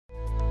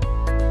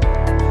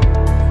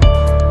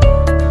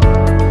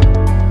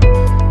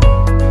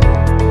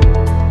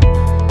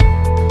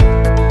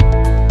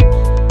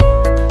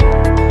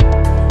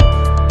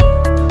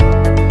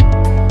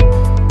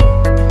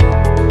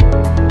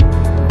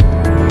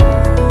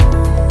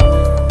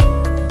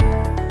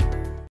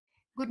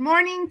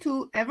morning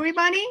to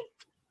everybody.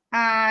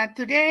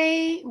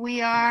 Today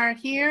we are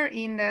here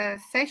in the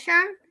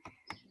session.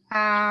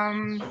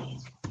 I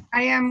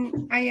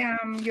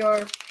am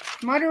your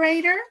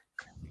moderator,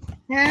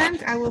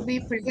 and I will be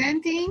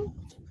presenting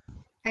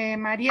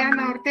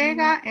Mariana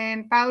Ortega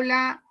and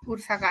Paula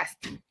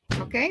Urzagasti.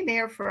 Okay, they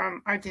are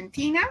from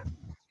Argentina,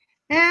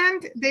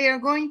 and they are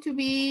going to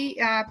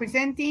be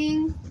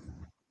presenting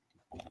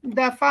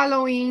the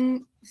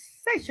following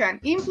session: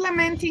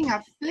 implementing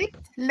a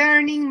flipped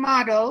learning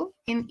model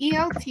in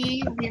ELT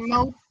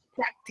Remote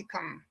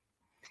Practicum.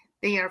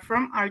 They are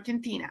from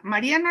Argentina.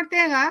 Mariana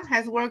Ortega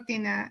has worked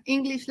in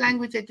English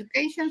language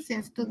education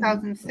since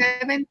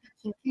 2007,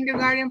 in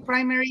kindergarten,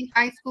 primary,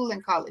 high school,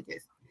 and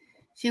colleges.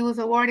 She was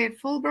awarded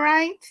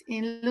Fulbright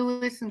in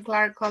Lewis and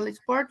Clark College,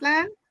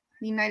 Portland,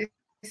 United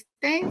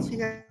States. She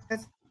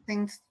has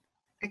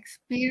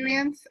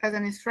experience as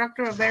an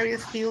instructor of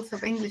various fields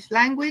of English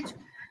language,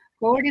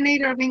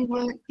 coordinator of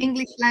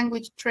English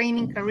language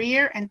training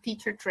career, and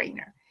teacher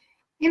trainer.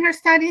 In her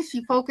studies,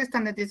 she focused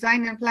on the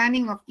design and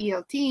planning of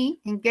ELT,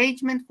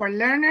 engagement for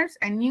learners,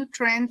 and new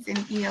trends in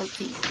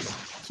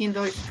ELT. She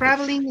enjoys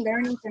traveling,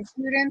 learning from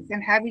students,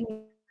 and having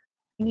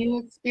new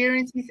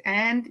experiences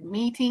and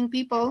meeting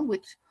people,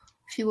 which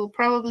she will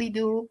probably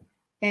do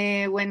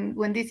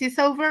when this is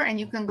over, and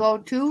you can go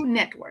to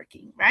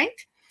networking, right?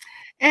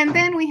 And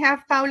then we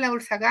have Paula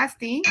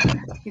Urzagasti.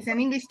 She's an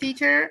English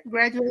teacher,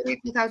 graduated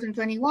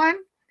 2021,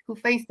 who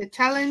faced the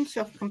challenge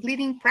of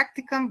completing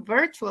practicum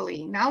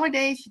virtually.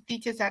 Nowadays, she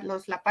teaches at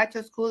Los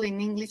Lapachos School in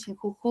English in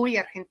Jujuy,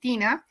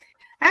 Argentina.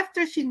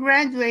 After she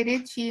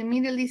graduated, she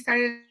immediately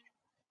started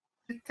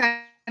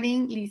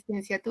studying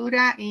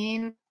licenciatura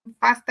in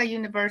FASTA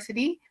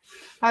University.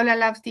 Paula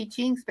loves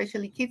teaching,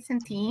 especially kids and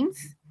teens.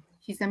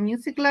 She's a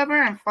music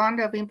lover and fond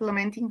of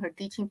implementing her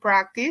teaching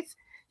practice.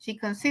 She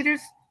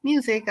considers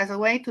music as a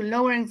way to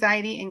lower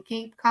anxiety and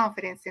keep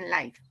confidence in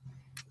life.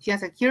 She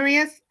has a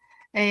curious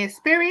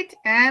spirit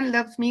and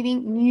loves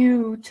meeting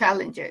new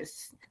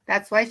challenges.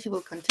 That's why she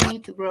will continue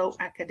to grow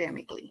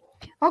academically.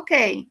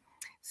 Okay,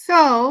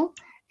 so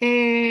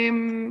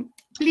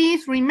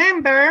please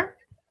remember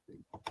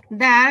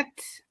that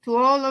to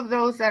all of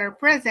those that are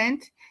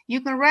present,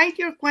 you can write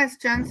your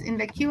questions in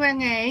the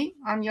Q&A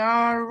on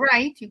your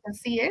right. You can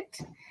see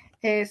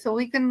it. So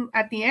we can,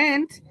 at the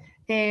end,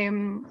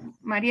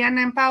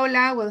 Mariana and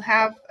Paula will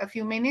have a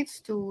few minutes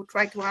to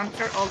try to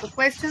answer all the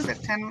questions that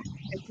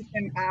you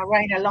can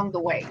write along the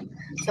way.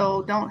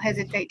 So don't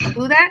hesitate to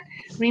do that.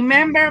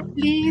 Remember,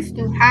 please,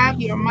 to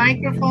have your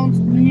microphones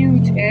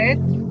muted.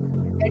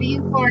 Very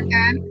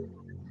important.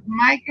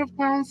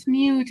 Microphones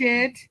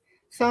muted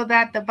so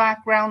that the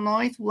background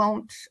noise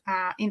won't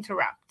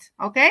interrupt.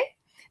 Okay?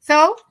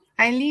 So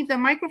I leave the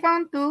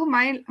microphone to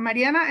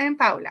Mariana and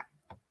Paula.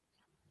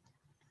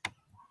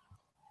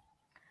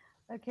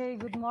 Okay,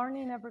 good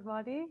morning,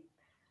 everybody.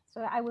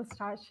 So I will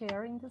start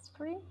sharing the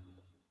screen.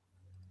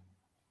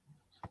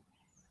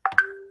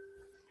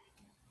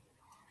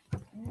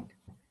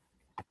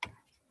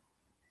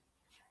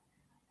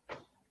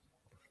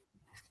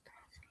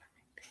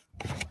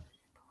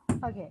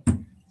 Okay,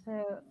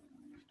 so,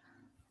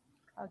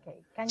 okay,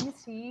 can you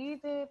see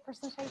the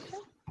presentation?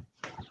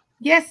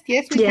 Yes,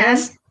 we can.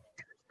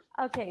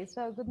 Okay,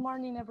 so good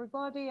morning,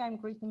 everybody. I'm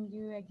greeting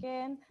you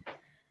again.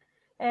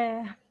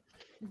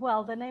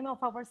 Well, the name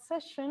of our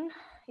session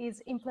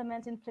is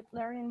Implementing Flipped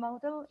Learning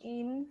Model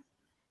in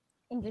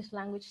English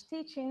Language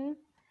Teaching.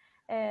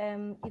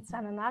 It's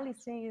an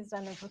analysis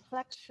and a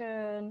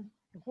reflection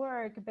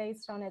work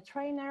based on a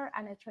trainer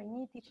and a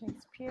trainee teaching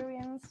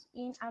experience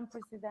in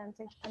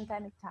unprecedented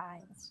pandemic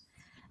times.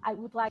 I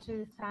would like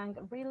to thank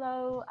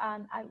Relo,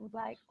 and I would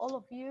like all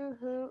of you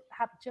who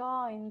have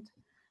joined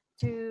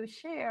to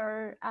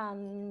share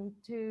and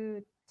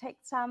to take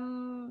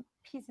some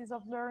pieces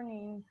of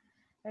learning,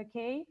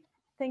 okay?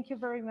 Thank you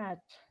very much.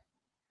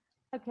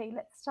 Okay,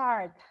 let's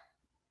start.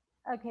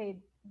 Okay,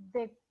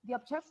 the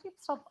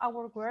objectives of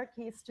our work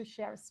is to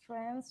share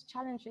strengths,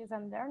 challenges,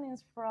 and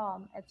learnings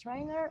from a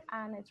trainer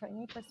and a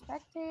trainee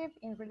perspective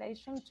in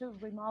relation to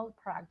remote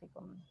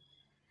practicum.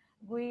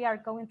 We are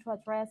going to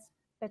address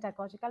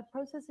pedagogical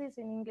processes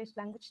in English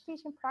language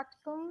teaching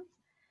practicum,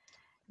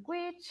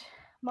 which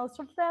most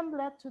of them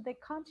led to the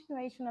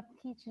continuation of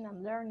teaching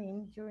and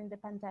learning during the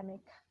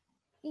pandemic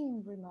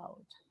in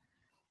remote.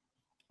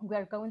 We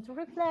are going to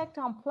reflect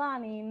on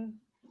planning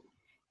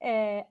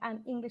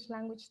an English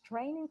language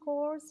training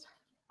course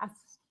as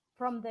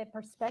from the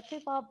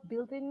perspective of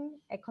building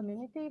a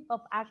community of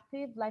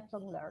active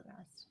lifelong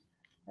learners.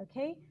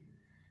 Okay,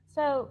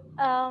 so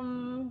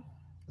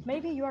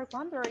maybe you are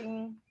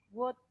wondering,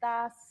 what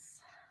does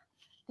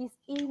this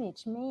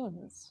image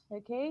means?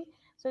 Okay,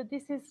 so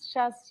this is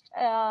just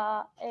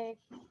a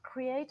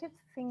creative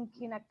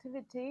thinking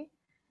activity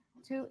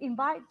to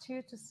invite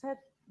you to set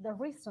the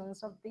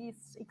reasons of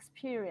this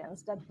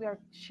experience that we are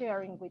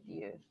sharing with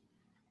you.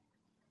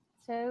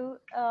 So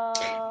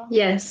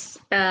yes,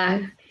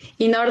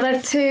 in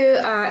order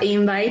to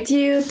invite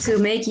you to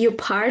make you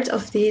part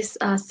of this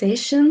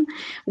session,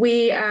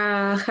 we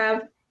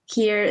have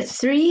here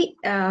 3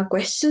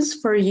 questions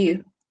for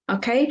you.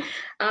 Okay,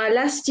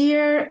 last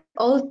year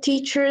all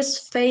teachers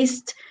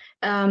faced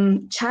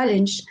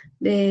challenge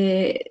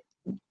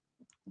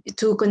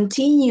to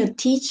continue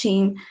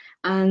teaching,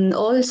 and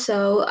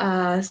also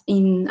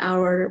in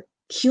our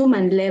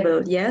human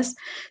level. Yes,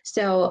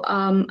 so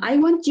I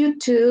want you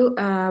to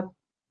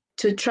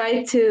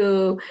try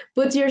to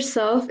put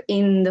yourself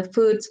in the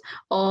foot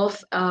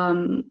of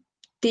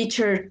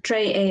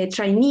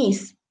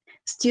trainees,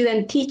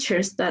 student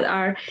teachers that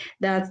are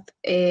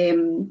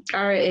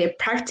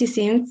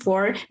practicing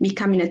for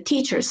becoming a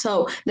teacher.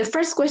 So the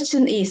first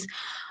question is,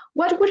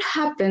 what would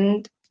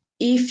happen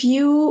if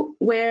you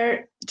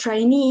were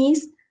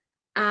trainees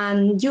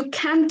and you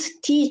can't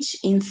teach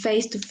in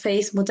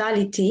face-to-face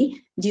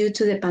modality due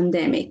to the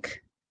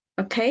pandemic?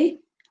 Okay.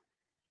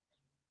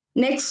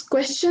 Next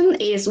question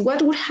is,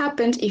 what would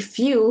happen if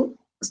you,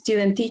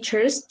 student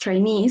teachers,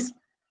 trainees,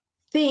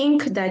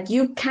 think that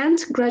you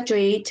can't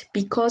graduate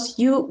because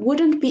you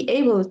wouldn't be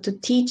able to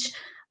teach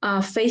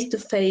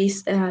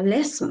face-to-face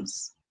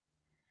lessons?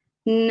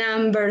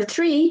 Number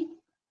 3,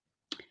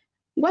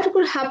 what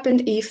would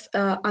happen if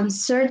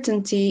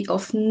uncertainty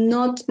of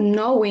not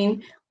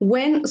knowing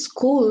when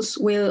schools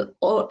will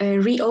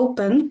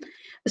reopen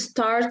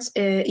starts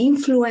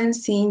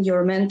influencing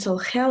your mental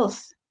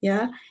health?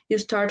 Yeah, you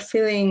start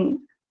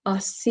feeling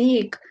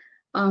sick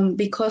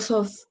because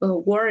of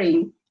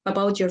worrying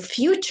about your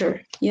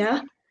future.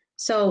 Yeah,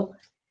 so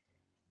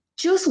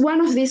choose one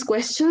of these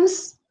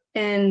questions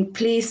and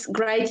please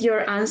write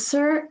your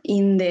answer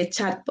in the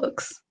chat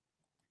box.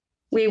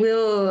 We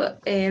will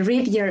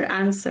read your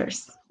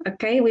answers.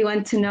 Okay, we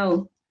want to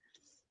know.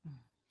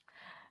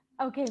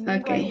 Okay,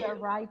 meanwhile you're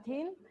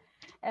writing,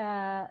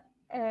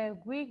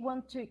 we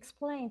want to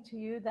explain to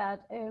you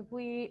that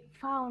we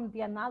found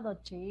the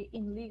analogy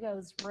in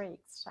Lego's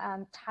bricks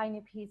and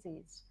tiny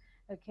pieces.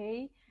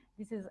 Okay,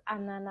 this is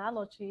an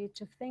analogy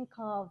to think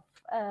of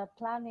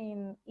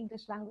planning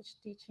English language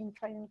teaching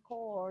training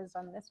course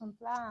and lesson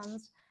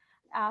plans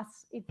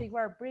as if they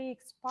were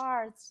bricks,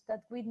 parts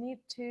that we need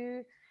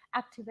to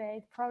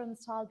activate problem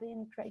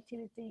solving,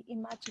 creativity,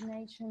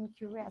 imagination,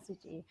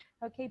 curiosity.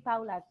 Okay,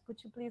 Paula,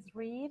 could you please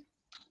read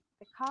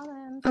the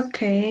comments?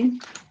 Okay.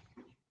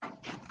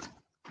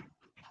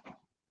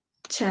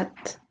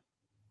 Chat.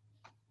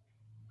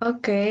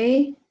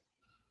 Okay.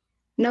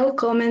 No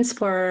comments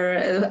for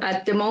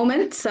at the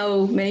moment,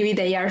 so maybe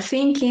they are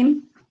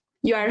thinking.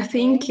 You are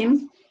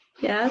thinking,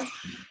 yes.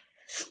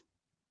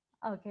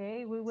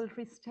 Okay, we will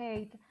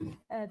restate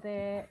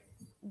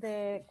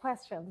the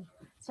question.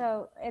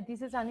 So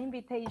this is an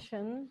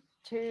invitation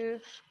to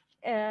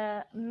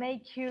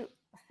make you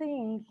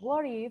think,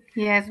 what if?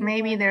 Yes,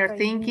 maybe they're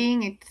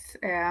thinking it's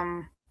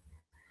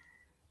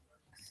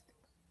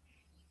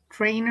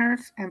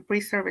trainers and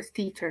pre-service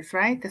teachers,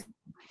 right? The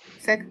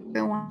second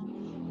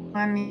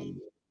one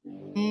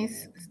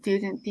is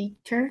student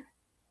teacher,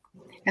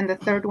 and the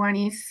third one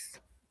is,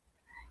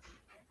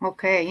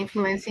 okay,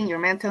 influencing your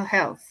mental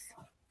health.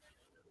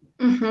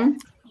 Mm-hmm.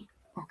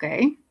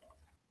 Okay.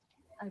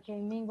 Okay,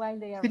 meanwhile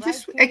they are Could you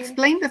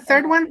explain the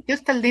third one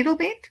just a little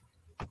bit?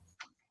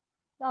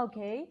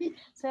 Okay,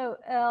 so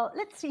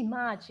let's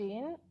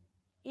imagine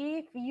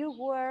if you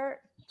were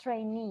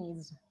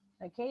trainees,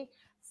 okay,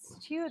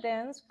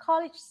 students,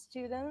 college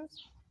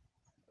students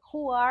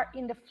who are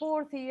in the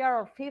 4th year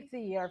or 5th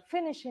year,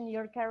 finishing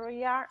your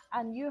career,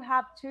 and you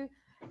have to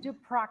do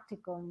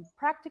practicum.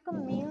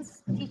 Practicum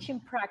means teaching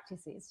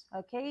practices,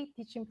 okay?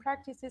 Teaching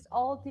practices,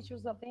 all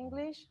teachers of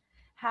English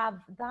have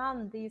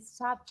done this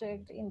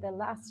subject in the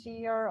last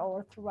year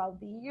or throughout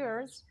the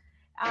years.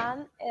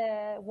 And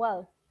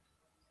well,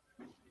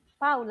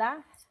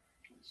 Paula,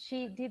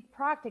 she did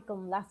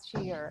practicum last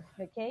year,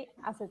 okay,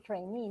 as a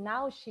trainee.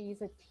 Now she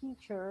is a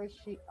teacher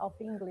of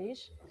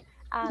English.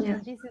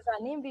 And this is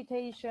an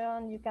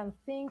invitation. You can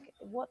think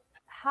what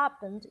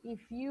happened if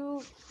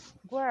you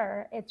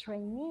were a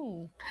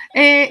trainee.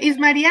 Is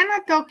Mariana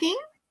talking?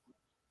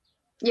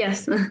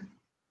 Yes.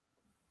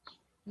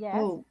 Yes.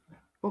 Oh,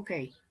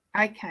 okay.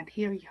 I can't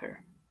hear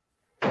her.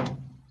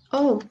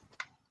 Oh.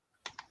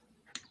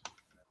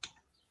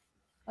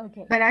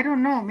 Okay. But I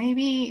don't know.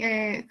 Maybe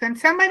can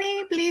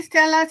somebody please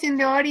tell us in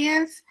the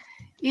audience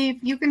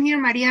if you can hear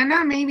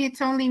Mariana? Maybe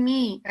it's only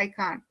me. I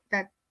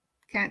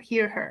can't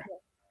hear her. Okay.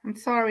 I'm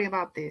sorry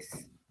about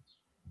this.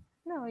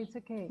 No, it's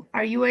okay.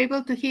 Are you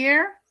able to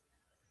hear?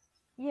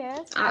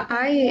 Yes.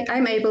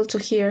 I'm able to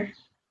hear.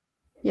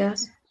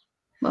 Yes,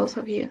 both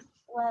of you.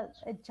 Well,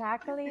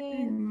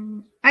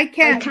 Jacqueline. I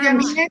can't.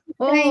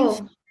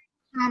 Oh.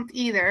 Can't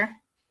either.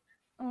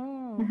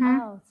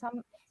 Oh,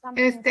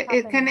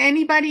 can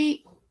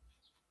anybody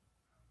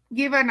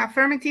give an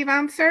affirmative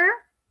answer?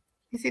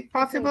 Is it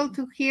possible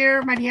to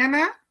hear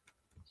Mariana?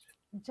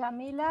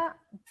 Jamila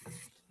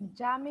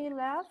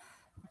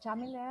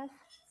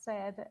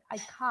said, I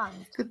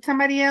can't. Could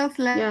somebody else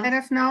let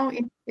us know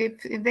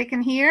if they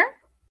can hear?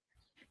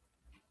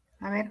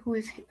 A ver,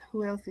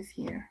 who else is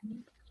here?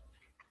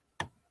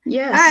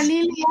 Yes.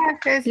 Lilia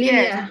says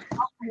Lilia.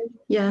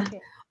 yes. Yeah.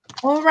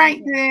 All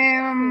right.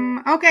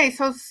 Okay,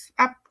 so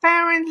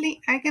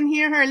apparently I can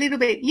hear her a little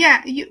bit.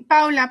 Yeah,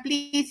 Paula,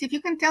 please, if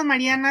you can tell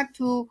Mariana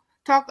to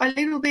talk a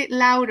little bit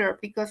louder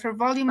because her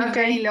volume is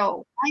very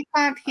low. I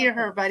can't hear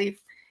her, but if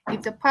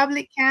the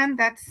public can,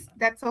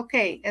 that's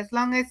okay, as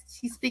long as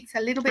she speaks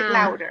a little bit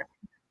louder.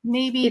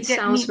 Maybe it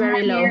sounds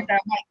very low. The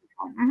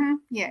microphone.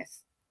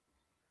 Yes.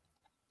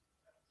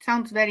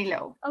 Sounds very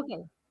low.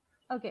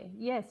 Okay,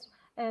 yes.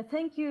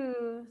 Thank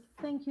you,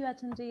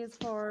 attendees,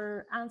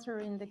 for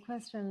answering the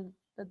question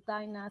that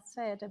Dinah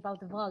said about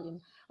the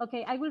volume.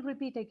 Okay, I will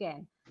repeat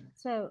again.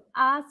 So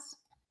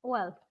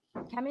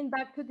coming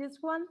back to this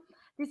one,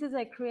 this is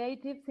a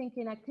creative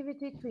thinking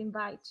activity to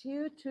invite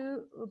you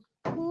to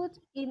put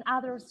in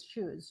others'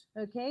 shoes,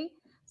 okay?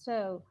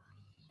 So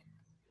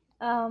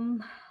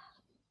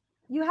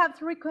you have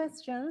 3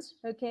 questions,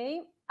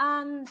 okay?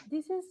 And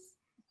this is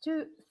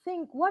to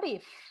think, what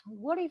if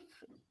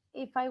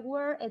I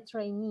were a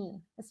trainee,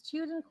 a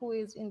student who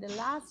is in the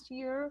last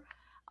year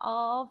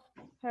of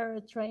her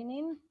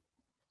training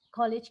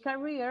college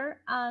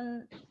career,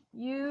 and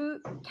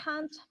you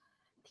can't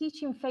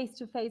teach in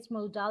face-to-face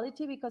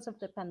modality because of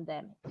the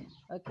pandemic,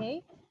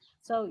 okay?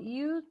 So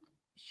you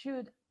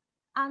should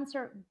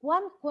answer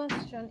 1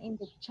 question in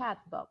the chat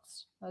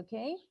box,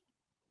 okay?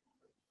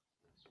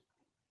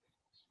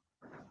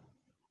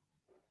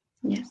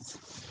 Yes.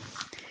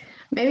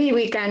 Maybe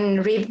we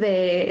can read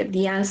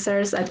the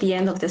answers at the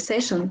end of the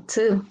session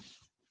too.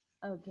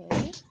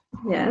 Okay.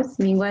 Yes,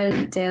 meanwhile,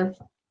 Jeff.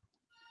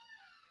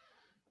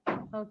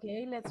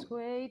 Okay, let's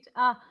wait.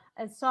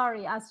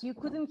 Sorry, as you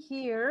couldn't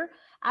hear,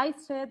 I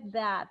said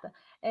that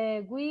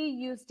we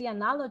use the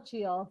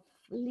analogy of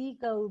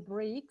Lego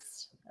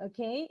bricks,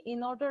 okay,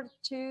 in order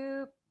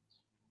to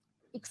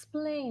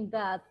explain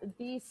that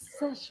this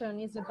session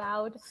is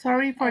about...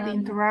 Sorry for the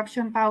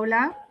interruption,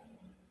 Paula.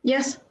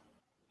 Yes.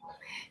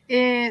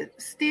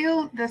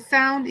 Still, the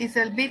sound is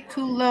a bit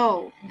too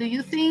low. Do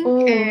you think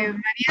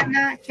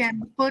Mariana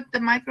can put the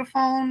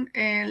microphone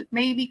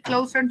maybe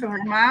closer to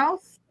her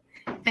mouth?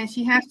 And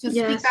she has to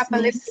speak up a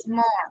little bit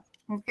more,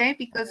 okay?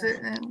 Because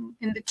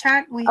in the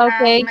chat, we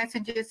have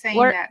messages saying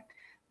that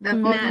the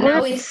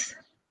volume is...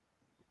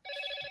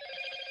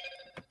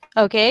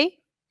 Okay,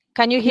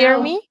 can you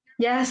hear me?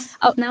 Yes,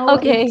 now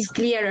it's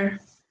clearer.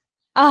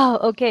 Oh,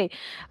 okay.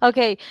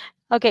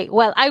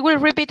 Well, I will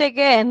repeat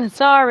again.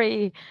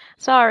 Sorry.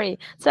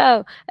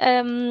 So,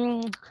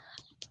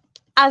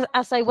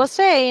 as I was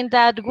saying,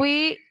 that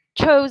we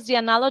chose the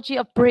analogy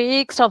of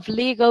bricks, of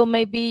Lego.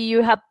 Maybe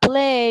you have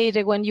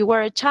played when you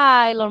were a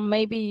child, or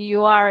maybe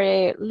you are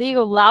a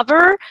Lego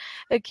lover,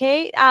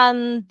 okay?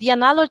 And the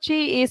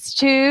analogy is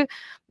to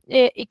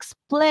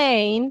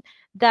explain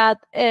that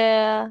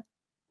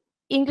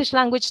English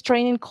language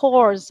training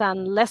course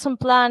and lesson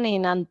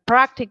planning and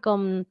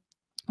practicum,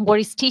 what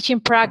is teaching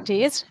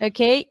practice,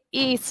 okay,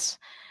 is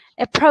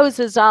a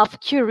process of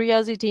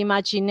curiosity,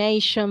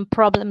 imagination,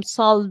 problem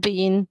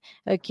solving,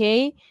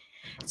 okay?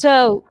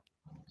 So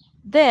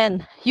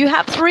then you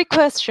have 3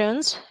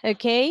 questions,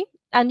 okay?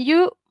 And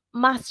you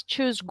must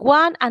choose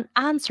 1 and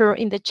answer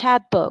in the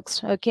chat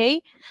box,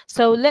 okay?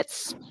 So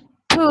let's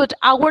put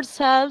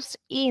ourselves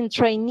in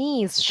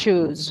trainees'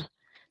 shoes.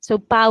 So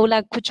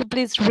Paula, could you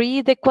please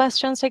read the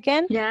questions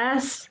again?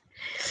 Yes.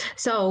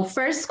 So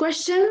first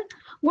question,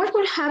 what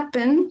would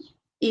happen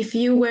if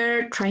you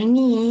were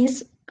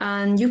trainees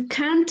and you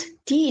can't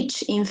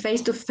teach in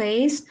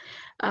face-to-face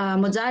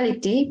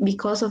modality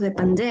because of the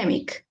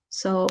pandemic?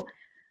 So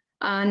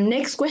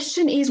next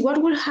question is,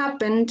 what would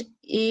happen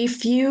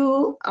if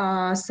you,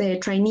 as a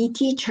trainee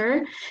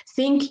teacher,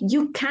 think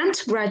you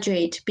can't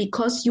graduate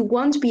because you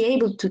won't be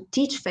able to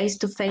teach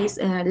face-to-face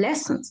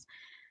lessons?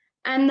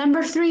 And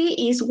number 3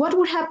 is, what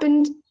would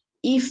happen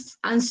if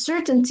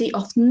uncertainty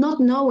of not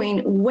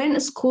knowing when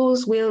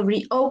schools will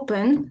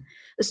reopen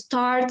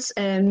starts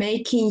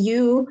making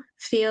you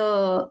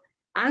feel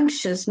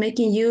anxious,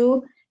 making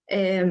you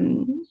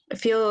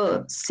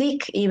feel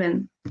sick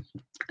even?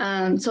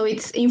 So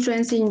it's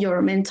influencing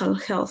your mental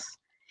health.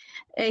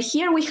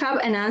 Here we have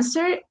an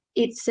answer.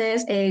 It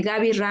says,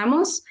 Gaby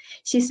Ramos,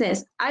 she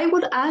says, I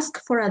would ask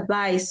for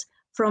advice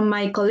from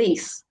my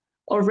colleagues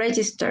or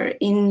register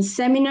in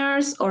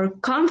seminars or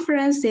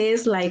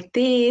conferences like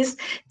this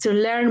to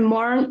learn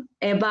more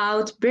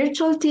about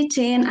virtual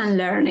teaching and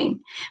learning.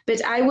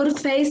 But I would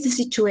face the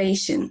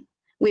situation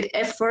with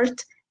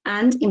effort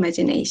and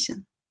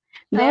imagination.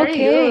 Very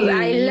good.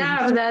 I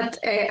love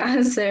that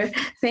answer.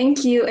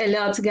 Thank you a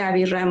lot,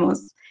 Gaby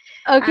Ramos.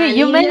 Okay,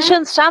 you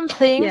mentioned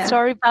something,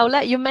 sorry,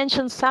 Paula, you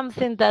mentioned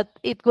something that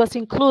it was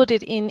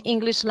included in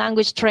English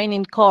language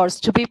training course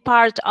to be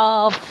part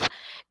of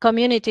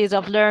communities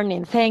of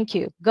learning. Thank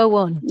you. Go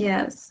on.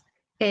 Yes.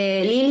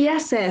 Lilia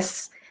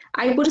says,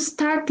 I would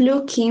start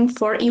looking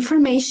for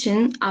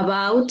information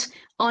about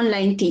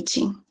online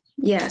teaching.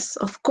 Yes,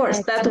 of course.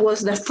 Excellent. That was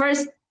the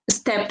first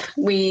step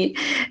we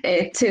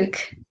took.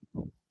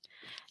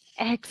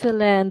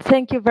 Excellent.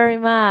 Thank you very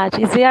much.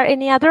 Is there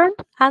any other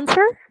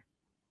answer?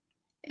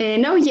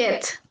 No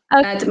yet.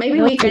 Okay. But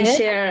maybe we can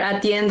share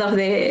at the end of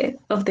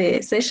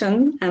the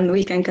session and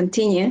we can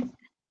continue.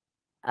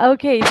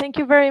 Okay, thank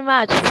you very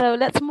much. So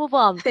let's move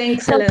on.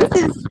 Thanks So a lot.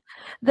 this is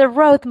the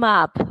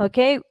roadmap,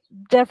 okay?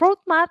 The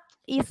roadmap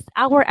is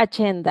our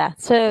agenda.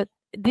 So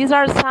these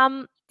are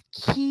some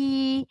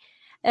key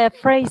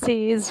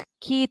phrases,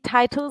 key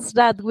titles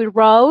that we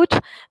wrote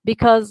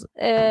because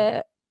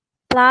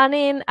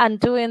planning and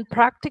doing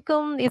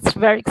practicum is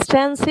very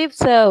extensive.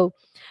 So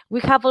we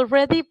have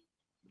already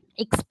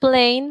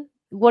explained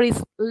what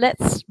is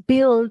let's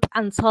build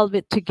and solve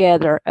it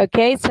together.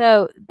 Okay,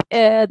 so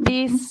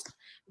this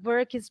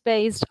work is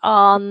based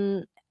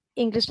on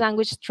English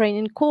language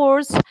training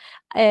course.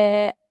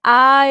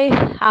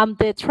 I am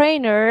the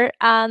trainer,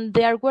 and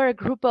there were a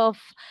group of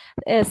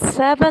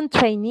 7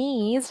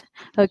 trainees.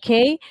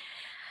 Okay,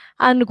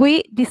 and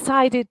we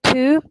decided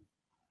to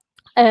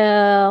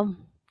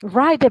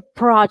write a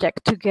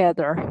project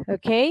together.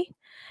 Okay,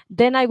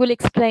 then I will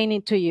explain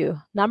it to you.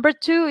 Number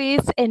 2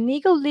 is a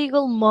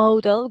legal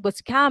model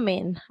was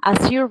coming.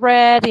 As you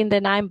read in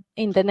the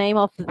name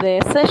of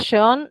the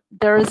session,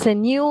 there is a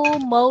new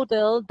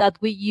model that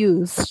we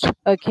used.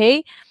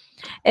 Okay,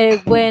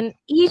 when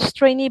each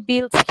trainee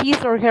builds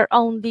his or her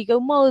own legal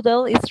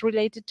model, it's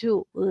related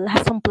to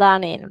lesson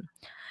planning.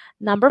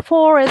 Number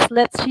 4 is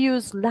let's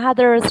use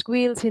ladders,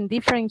 wheels in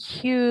different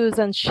hues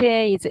and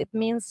shades. It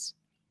means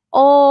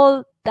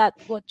all that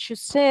what you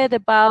said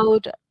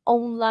about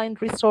online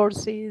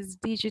resources,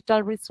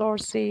 digital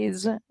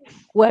resources,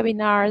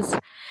 webinars.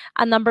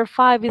 And number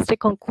 5 is the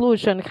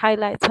conclusion,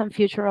 highlights and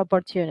future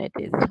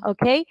opportunities.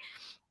 Okay,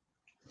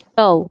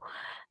 so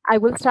I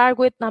will start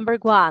with number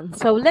 1.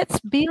 So let's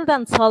build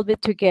and solve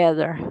it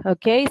together.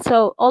 Okay,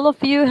 so all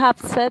of you have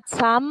said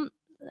some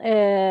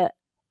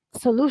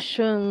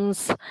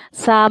solutions,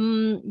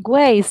 some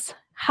ways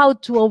how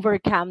to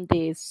overcome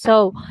this.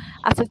 So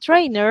as a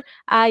trainer,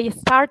 I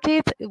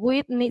started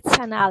with needs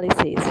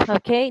analysis.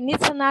 Okay,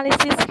 needs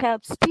analysis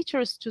helps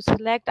teachers to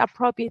select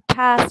appropriate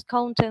tasks,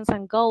 contents,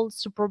 and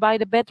goals to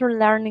provide a better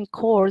learning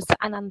course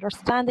and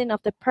understanding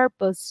of the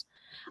purpose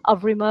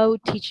of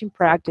remote teaching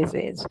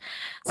practices.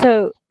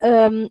 So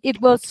it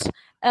was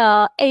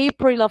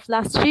April of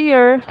last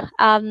year.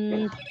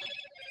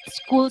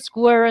 Schools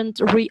weren't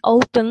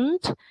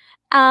reopened,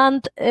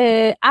 and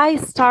I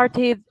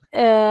started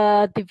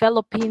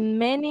developing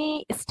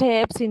many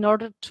steps in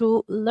order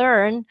to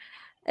learn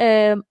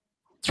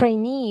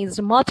trainees'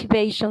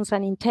 motivations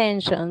and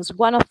intentions.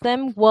 One of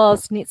them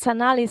was needs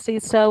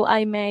analysis, so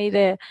I made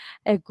a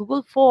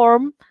Google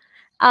form,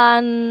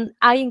 and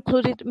I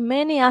included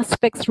many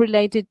aspects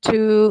related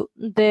to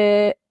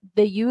the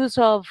use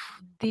of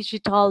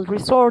digital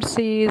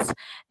resources,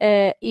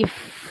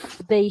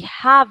 if they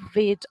have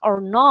it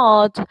or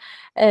not,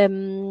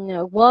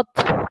 what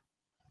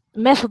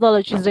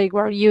methodologies they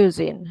were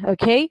using.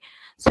 Okay,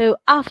 so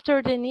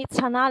after the needs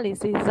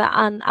analysis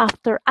and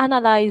after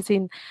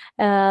analyzing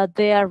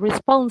their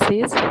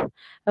responses,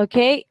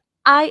 okay,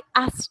 I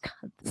asked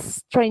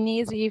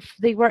trainees if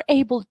they were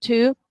able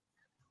to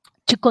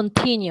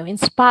continue in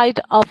spite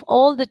of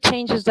all the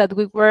changes that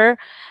we were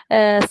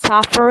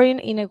suffering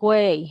in a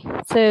way.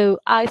 So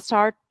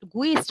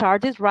we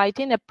started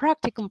writing a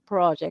practicum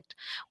project.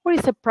 What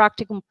is a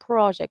practicum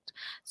project?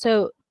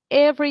 So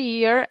every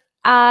year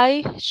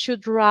I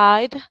should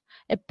write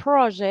a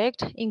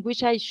project in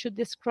which I should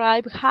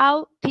describe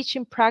how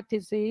teaching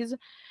practices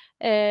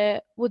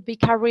would be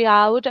carried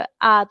out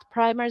at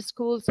primary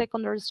schools,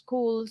 secondary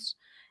schools,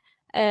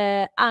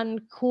 and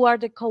who are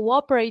the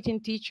cooperating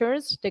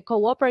teachers. The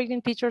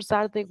cooperating teachers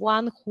are the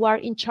ones who are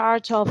in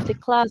charge of the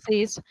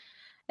classes,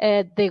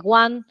 the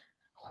one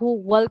who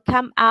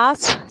welcome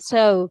us.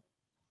 So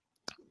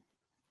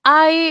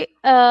I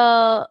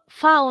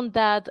found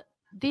that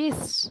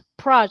this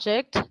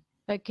project,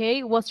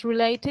 okay, was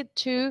related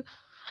to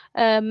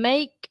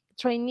make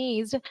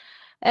trainees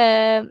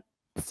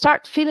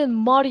start feeling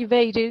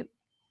motivated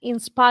in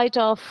spite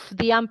of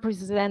the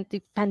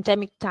unprecedented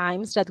pandemic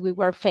times that we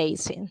were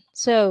facing.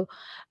 So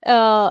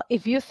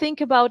if you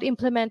think about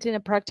implementing a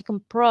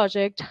practicum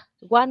project,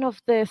 one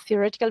of the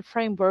theoretical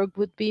framework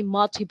would be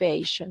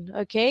motivation,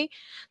 okay?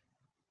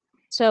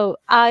 So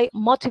I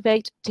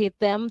motivated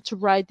them to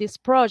write this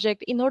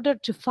project in order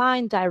to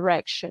find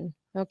direction,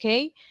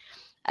 okay?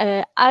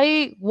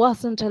 I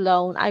wasn't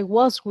alone, I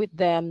was with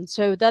them.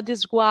 So that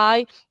is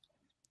why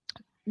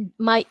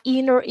my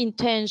inner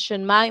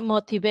intention, my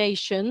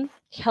motivation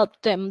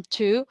helped them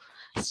to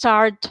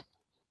start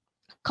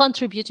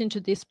contributing to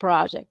this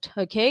project.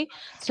 Okay,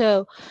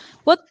 so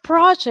what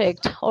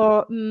project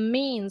or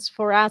means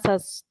for us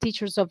as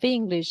teachers of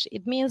English?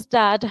 It means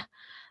that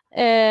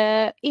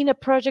in a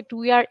project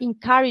we are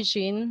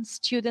encouraging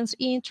students'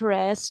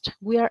 interest,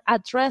 we are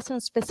addressing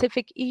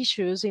specific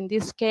issues, in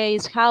this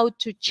case how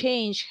to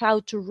change,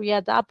 how to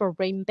readapt or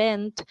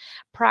reinvent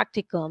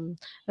practicum.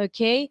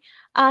 Okay,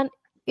 and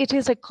it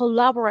is a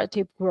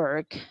collaborative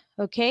work.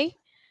 Okay,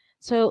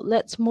 so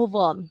let's move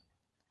on.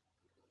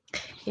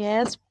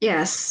 Yes.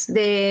 Yes,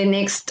 the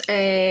next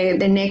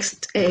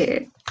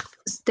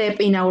step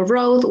in our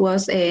road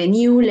was a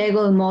new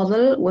legal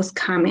model was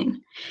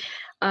coming.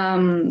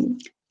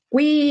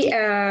 We,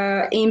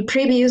 in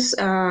previous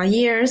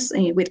years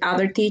with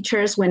other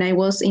teachers, when I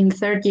was in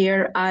third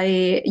year,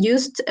 I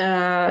used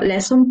a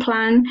lesson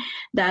plan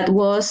that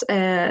was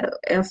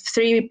of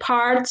 3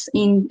 parts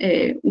in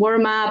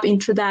warm-up,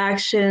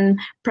 introduction,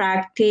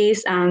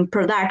 practice, and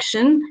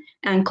production,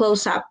 and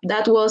close-up.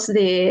 That was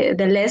the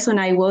lesson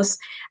I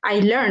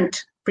learned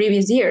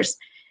previous years.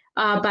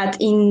 But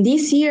in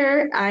this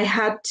year, I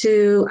had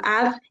to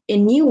add a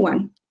new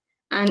one,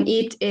 and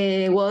it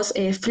was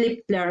a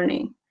flipped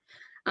learning.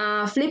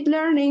 Flipped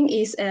learning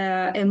is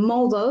a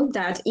model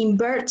that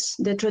inverts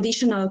the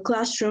traditional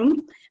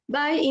classroom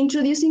by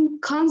introducing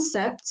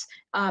concepts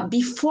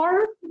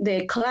before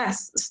the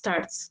class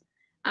starts.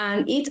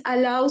 And it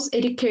allows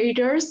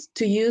educators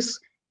to use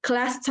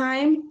class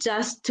time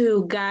just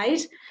to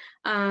guide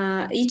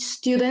each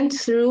student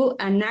through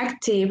an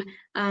active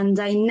and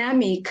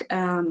dynamic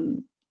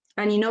and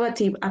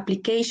innovative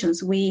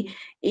applications.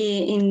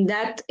 In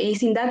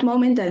that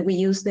moment that we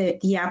use the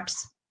apps.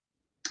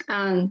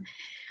 And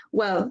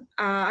well,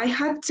 I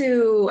had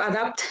to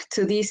adapt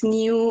to this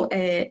new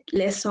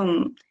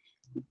lesson,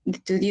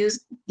 to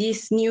use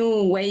this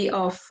new way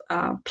of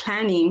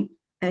planning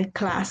a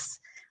class.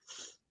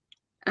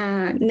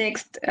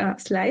 Next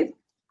slide.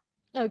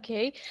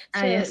 Okay,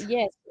 so Yes.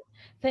 yes,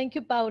 thank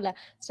you, Paula.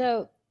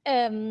 So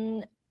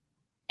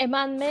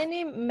among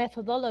many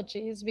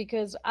methodologies,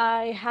 because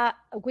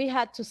we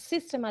had to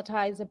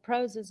systematize the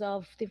process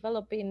of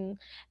developing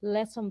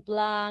lesson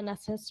plan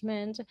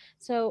assessment.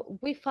 So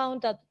we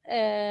found that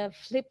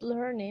flipped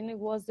learning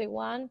was the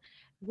one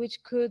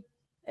which could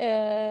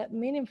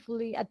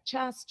meaningfully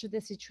adjust to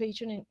the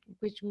situation in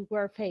which we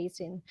were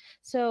facing.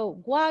 So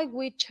why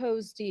we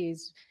chose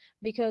this?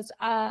 Because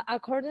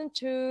according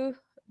to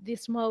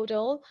this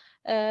model,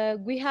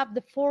 we have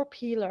the 4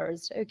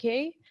 pillars,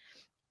 okay?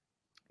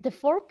 The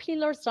 4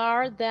 pillars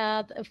are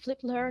that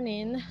flipped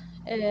learning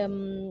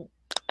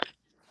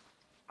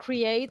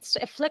creates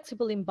a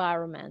flexible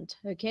environment,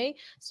 okay?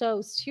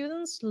 So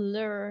students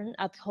learn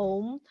at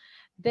home,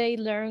 they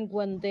learn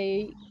when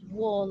they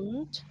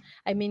want,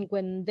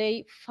 when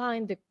they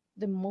find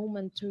the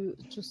moment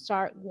to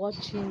start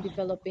watching,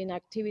 developing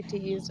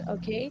activities,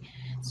 okay?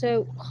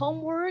 So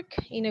homework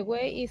in a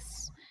way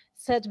is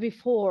set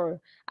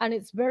before, and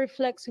it's very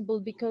flexible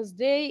because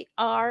they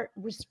are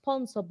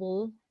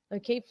responsible.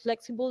 Okay,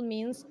 flexible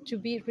means to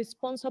be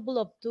responsible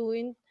of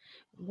doing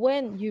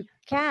when you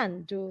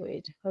can do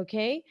it.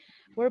 Okay,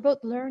 we're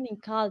about learning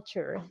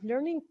culture.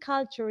 Learning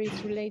culture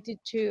is related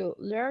to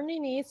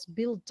learning is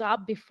built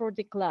up before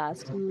the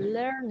class.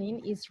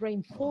 Learning is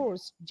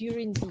reinforced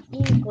during the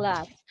in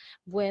class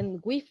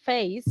when we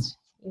face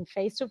in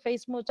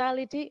face-to-face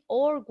modality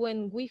or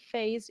when we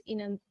face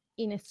in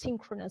a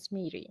synchronous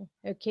meeting.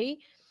 Okay,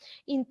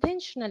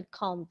 intentional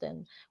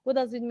content. What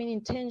does it mean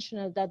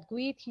intentional? That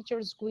we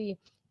teachers, we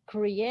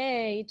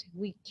create,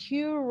 we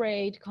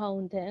curate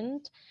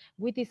content,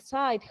 we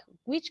decide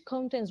which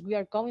contents we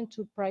are going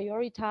to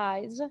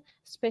prioritize,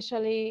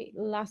 especially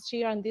last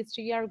year and this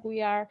year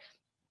we are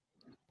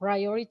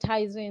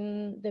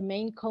prioritizing the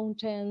main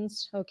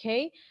contents,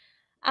 okay?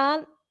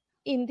 And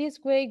in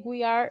this way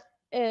we are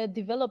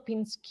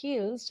developing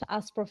skills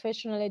as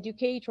professional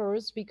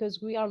educators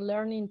because we are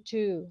learning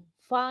to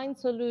find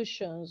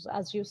solutions.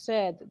 As you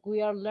said,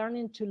 we are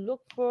learning to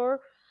look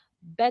for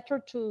better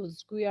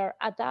tools, we are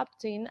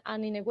adapting,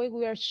 and in a way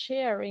we are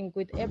sharing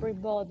with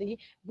everybody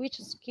which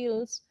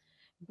skills,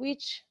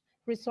 which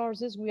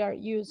resources we are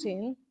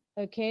using,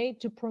 okay,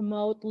 to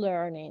promote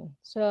learning.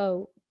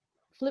 So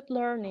flipped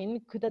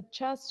learning could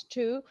adjust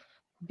to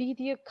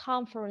video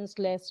conference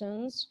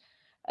lessons,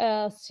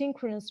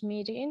 synchronous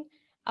meeting,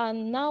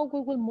 and now we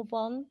will move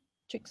on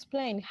to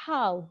explain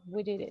how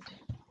we did it.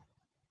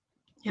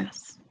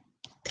 Yes.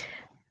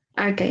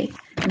 Okay,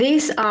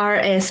 these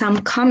are some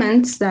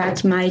comments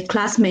that my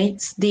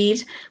classmates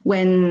did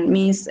when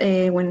Miss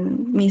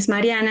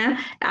Mariana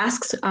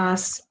asks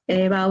us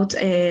about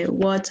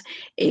what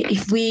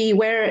if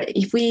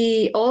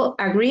we all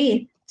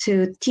agree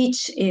to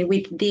teach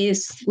with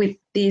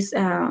this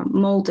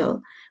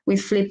model,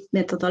 with flipped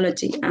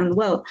methodology. And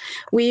well,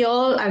 we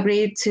all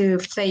agreed to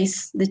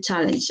face the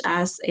challenge.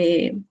 As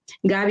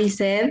Gabby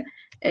said,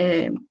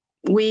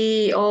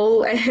 we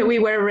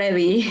were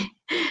ready.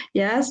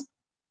 Yes.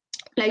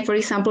 Like, for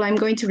example, I'm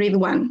going to read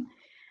one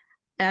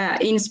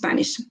in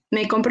Spanish.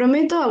 Me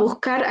comprometo a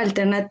buscar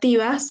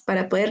alternativas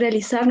para poder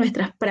realizar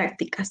nuestras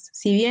prácticas.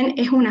 Si bien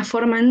es una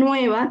forma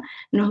nueva,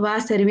 nos va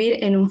a servir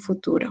en un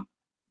futuro.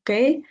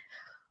 Okay?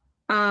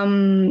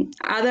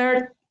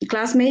 Other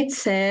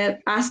classmates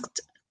asked,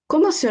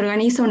 ¿cómo se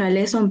organiza una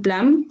lesson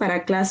plan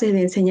para clases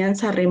de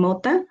enseñanza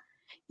remota?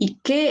 ¿Y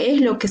qué es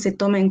lo que se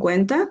toma en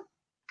cuenta?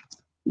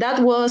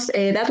 That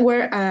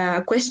were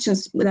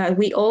questions that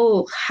we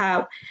all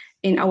have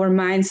in our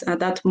minds at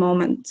that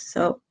moment.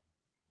 So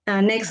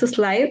next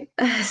slide.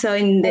 So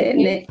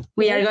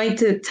we are going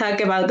to talk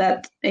about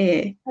that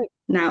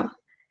now.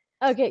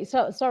 Okay,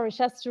 so sorry,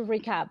 just to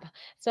recap.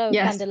 So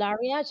Yes.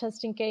 Candelaria,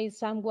 just in case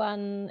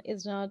someone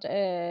is not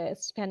a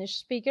Spanish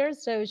speaker,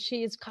 so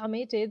she is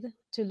committed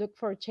to look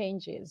for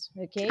changes,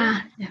 okay,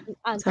 Yeah.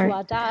 and Sorry. to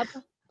adapt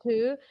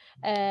to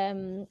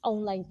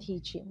online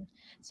teaching.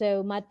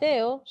 So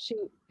Mateo,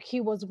 he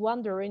was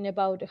wondering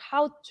about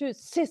how to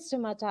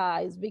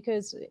systematize,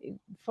 because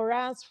for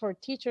us, for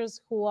teachers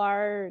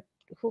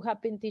who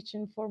have been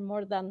teaching for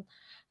more than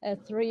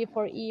 3 or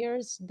 4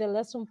 years, the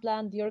lesson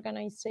plan, the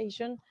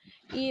organization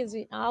is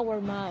in our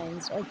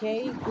minds.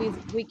 Okay,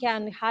 we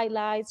can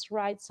highlight,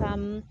 write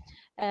some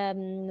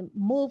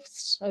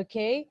moves.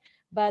 Okay,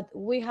 but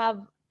we have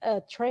a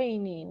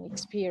training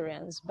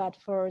experience. But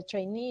for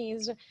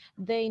trainees,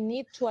 they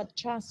need to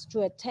adjust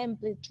to a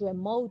template, to a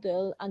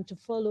model, and to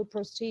follow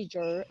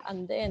procedure.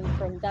 And then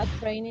from that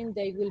training,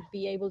 they will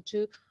be able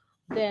to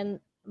then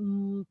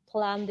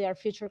plan their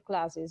future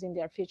classes in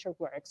their future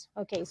works.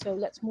 Okay, so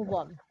let's move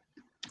on.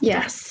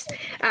 Yes.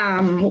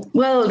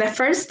 Well, the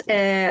first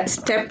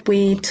step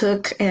we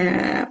took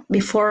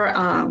before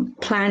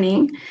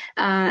planning,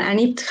 and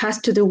it has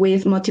to do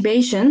with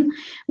motivation,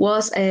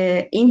 was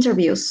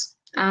interviews.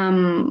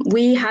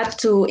 We had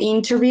to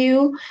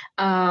interview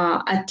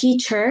a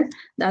teacher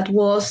that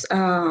was,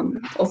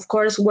 of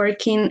course,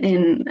 working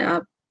in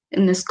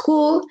a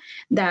school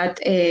that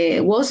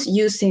was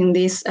using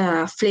this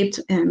flipped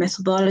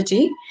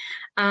methodology.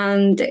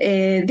 And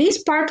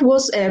this part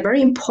was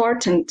very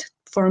important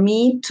for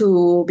me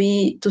to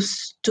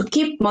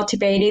keep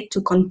motivated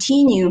to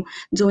continue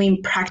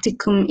doing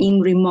practicum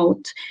in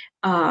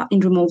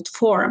remote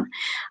form.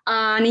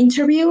 An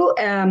interview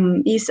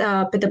is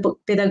a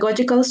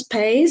pedagogical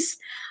space,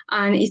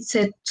 and it's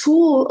a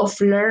tool of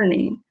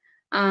learning.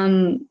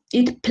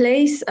 It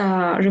plays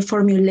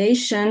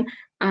reformulation,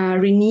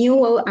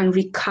 renewal, and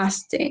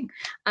recasting,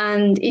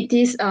 and it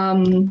is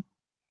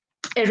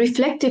a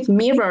reflective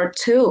mirror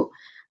too,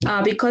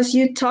 because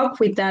you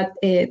talk with that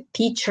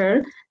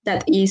teacher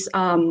that is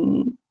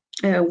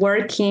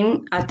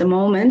working at the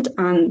moment,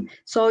 and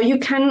so you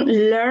can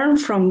learn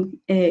from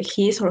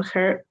his or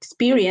her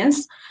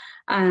experience,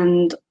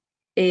 and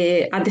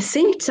at the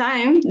same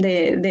time,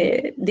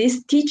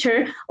 this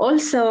teacher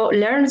also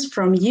learns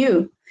from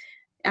you,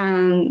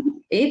 and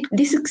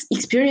this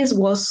experience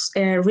was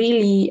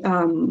really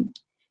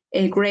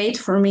great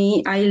for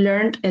me. I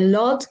learned a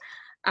lot,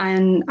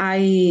 and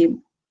I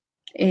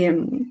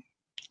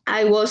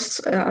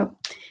was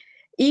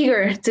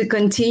eager to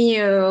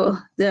continue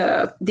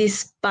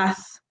this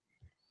path.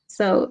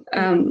 So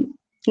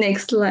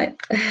next slide.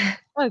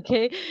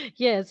 Okay,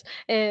 yes.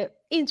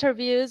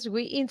 Interviews,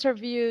 we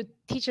interviewed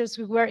teachers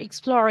who were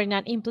exploring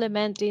and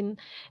implementing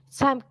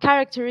some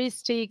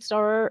characteristics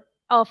or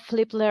of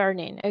flipped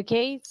learning.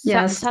 Okay,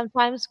 Yes.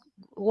 sometimes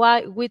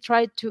why we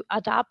try to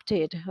adapt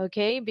it.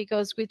 Okay,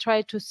 because we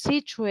try to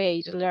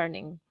situate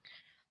learning.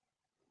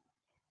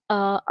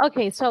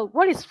 Okay, so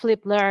what is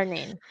flipped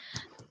learning?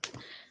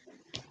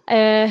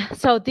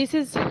 So this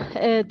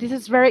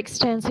is very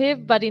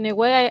extensive, but in a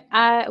way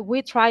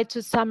we try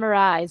to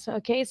summarize.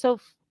 Okay, so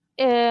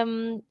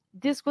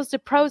this was the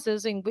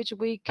process in which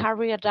we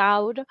carried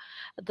out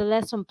the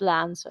lesson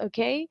plans.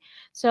 Okay,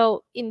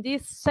 so in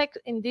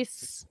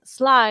this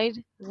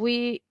slide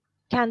we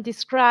can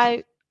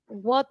describe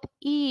what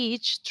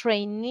each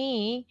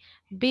trainee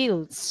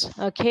builds.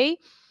 Okay,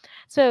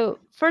 so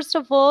first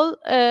of all,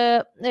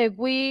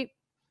 we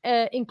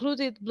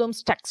included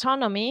Bloom's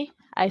taxonomy.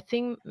 I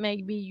think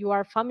maybe you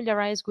are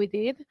familiarized with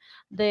it,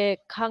 the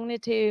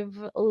cognitive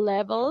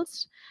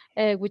levels,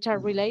 which are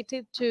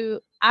related to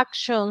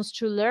actions,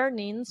 to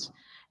learnings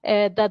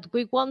that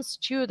we want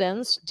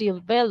students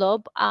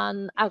develop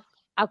and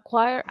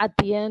acquire at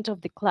the end of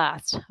the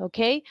class.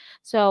 Okay,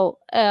 so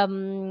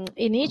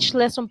in each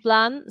lesson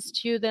plan,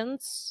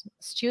 student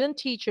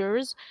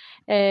teachers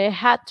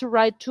had to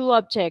write 2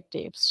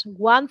 objectives,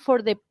 one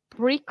for the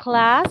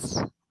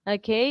pre-class,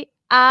 okay,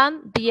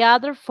 and the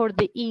other for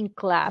the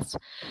in-class.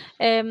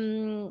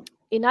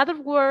 In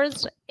other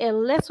words, a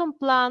lesson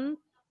plan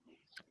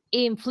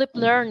in flipped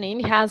learning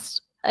has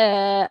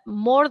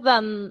more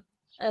than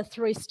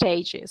 3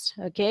 stages,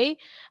 okay,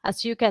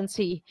 as you can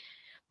see.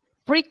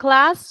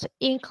 Pre-class,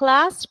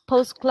 in-class,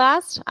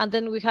 post-class, and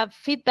then we have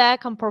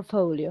feedback and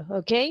portfolio,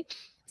 okay?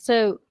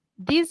 So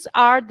these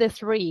are the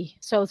 3.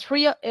 So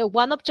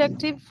one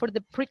objective for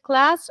the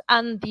pre-class,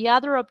 and the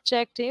other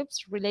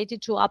objectives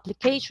related to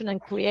application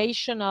and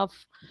creation of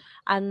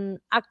and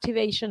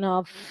activation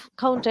of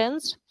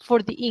contents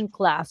for the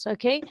in-class,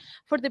 okay?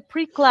 For the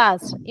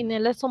pre-class, in a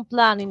lesson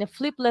plan, in a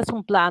flipped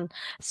lesson plan,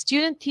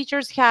 student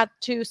teachers had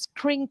to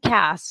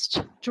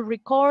screencast, to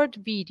record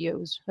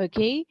videos,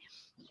 okay?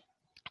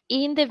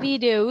 In the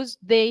videos,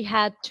 they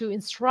had to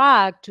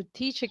instruct, to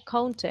teach a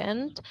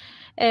content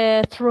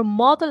through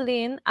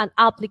modeling and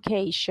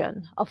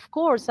application. Of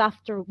course,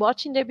 after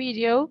watching the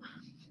video,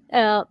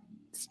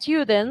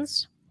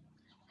 students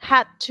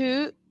had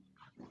to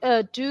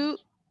do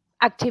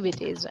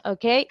activities,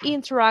 okay,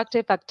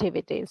 interactive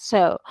activities.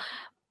 So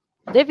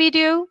the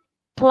video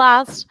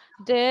plus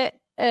the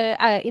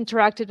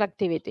interactive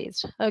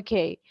activities,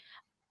 okay.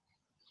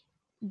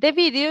 the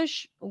video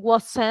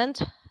was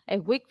sent a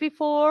week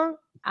before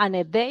and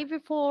a day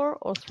before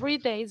or 3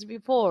 days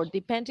before,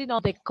 depending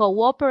on the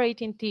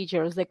cooperating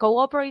teachers. The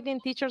cooperating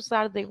teachers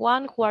are the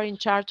ones who are in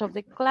charge of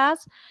the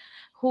class,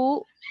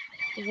 who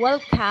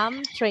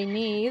welcome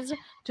trainees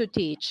to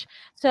teach.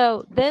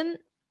 So then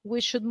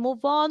we should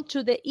move on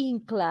to the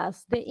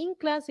in-class. The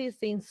in-class is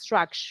the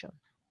instruction,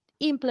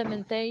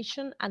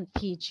 implementation, and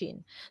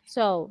teaching.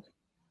 So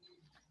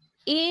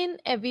in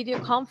a video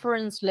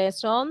conference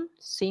lesson,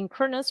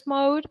 synchronous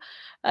mode,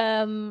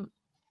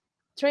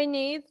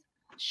 trainees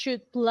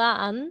should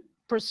plan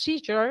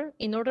procedure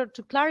in order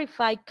to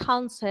clarify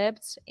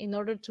concepts, in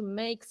order to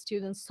make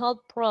students solve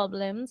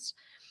problems,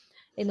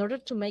 in order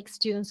to make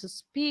students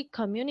speak,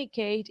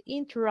 communicate,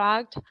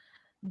 interact.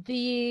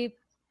 The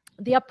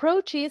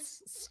approach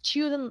is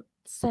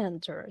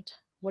student-centered,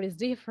 what is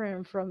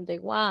different from the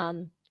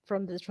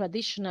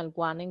traditional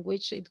one, in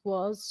which it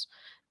was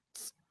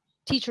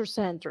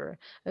teacher-centered.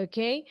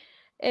 Okay,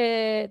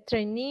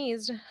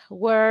 trainees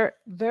were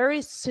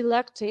very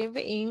selective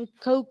in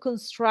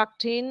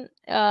co-constructing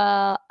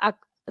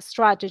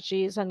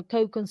strategies and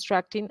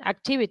co-constructing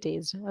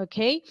activities.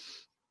 Okay,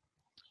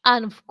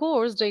 and of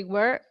course they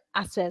were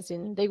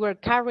assessing, they were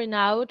carrying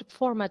out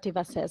formative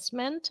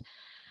assessment.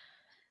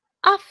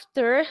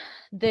 After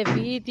the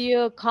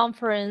video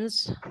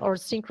conference or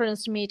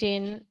synchronous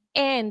meeting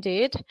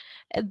ended,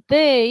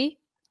 they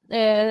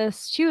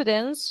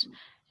students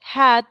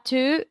had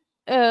to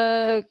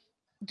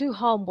do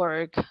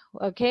homework.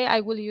 Okay, I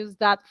will use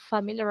that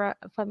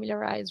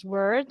familiarized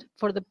word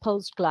for the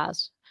post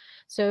class.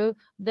 So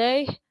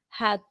they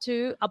had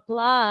to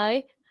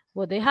apply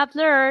what they have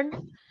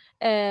learned.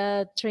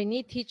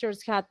 Trainee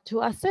teachers had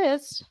to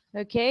assess,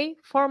 okay,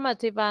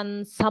 formative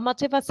and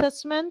summative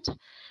assessment,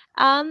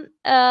 and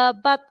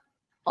but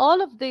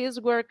all of these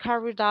were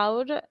carried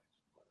out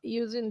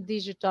using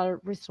digital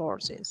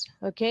resources.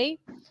 Okay,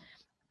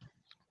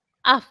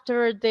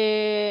 after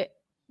the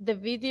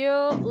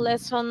video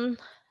lesson,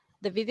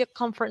 the video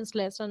conference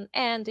lesson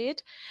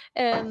ended,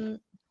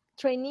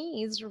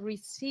 trainees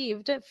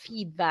received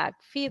feedback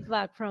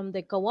from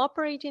the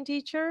cooperating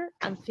teacher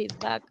and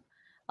feedback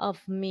of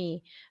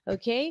me.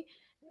 Okay,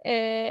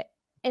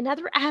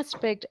 another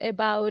aspect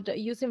about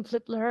using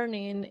flipped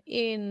learning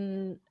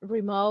in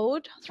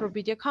remote through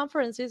video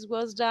conferences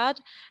was that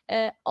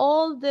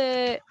all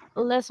the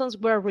lessons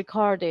were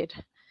recorded.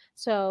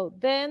 So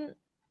then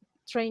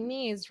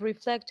trainees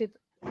reflected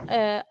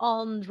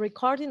on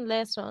recording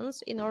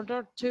lessons in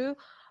order to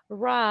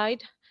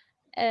write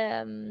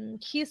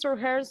his or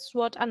her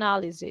SWOT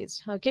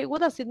analysis. Okay,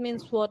 what does it mean,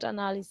 SWOT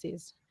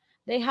analysis?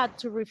 They had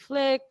to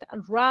reflect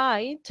and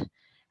write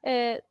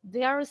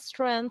their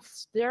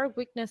strengths, their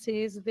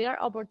weaknesses,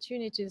 their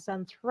opportunities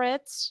and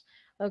threats,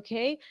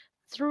 okay,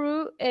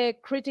 through a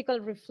critical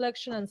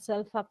reflection and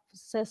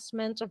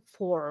self-assessment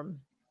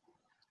form.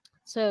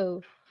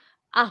 So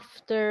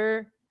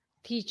after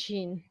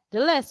teaching the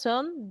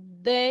lesson,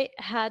 they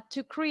had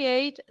to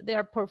create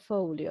their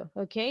portfolio.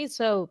 Okay,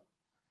 so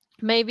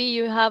maybe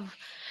you have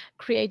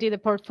created a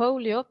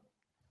portfolio,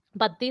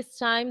 but this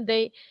time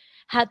they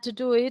had to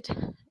do it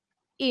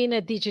in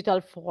a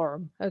digital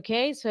form.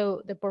 Okay,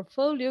 so the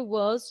portfolio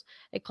was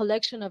a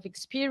collection of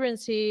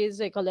experiences,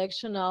 a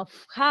collection of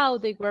how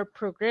they were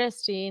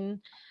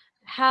progressing,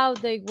 how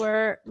they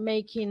were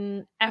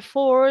making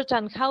effort,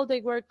 and how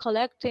they were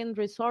collecting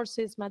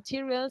resources,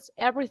 materials,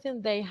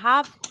 everything they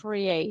have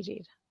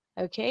created.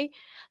 Okay,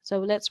 so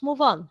let's move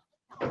on.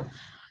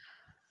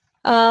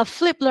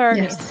 Flip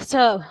learning. Yes.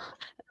 So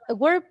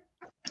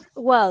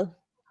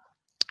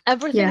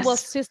everything was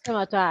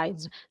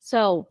systematized.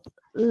 So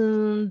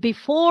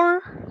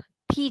before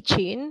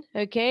teaching,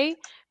 okay,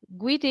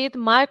 we did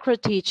micro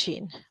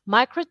teaching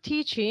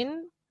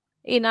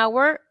in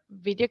our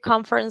video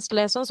conference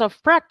lessons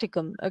of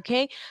practicum.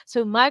 Okay,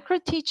 so micro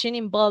teaching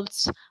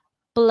involves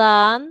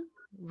plan,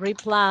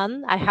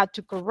 replan. I had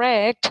to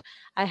correct,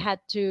 I had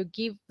to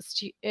give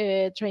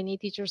trainee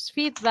teachers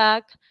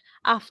feedback.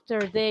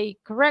 After they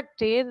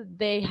corrected,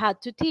 they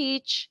had to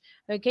teach.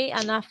 Okay,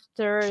 and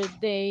after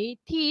they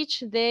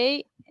teach,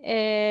 they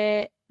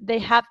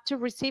have to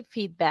receive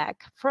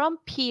feedback from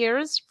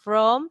peers,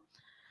 from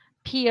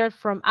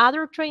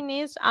other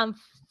trainees, and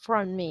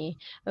from me.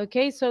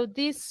 Okay, so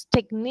this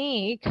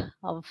technique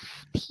of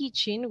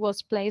teaching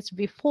was placed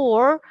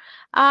before,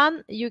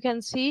 and you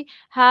can see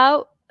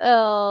how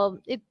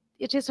it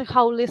is a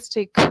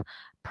holistic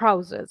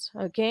process.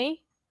 Okay,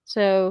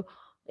 so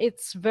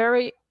it's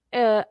very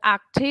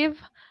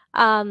active,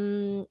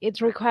 and it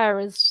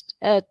requires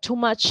too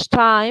much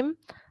time,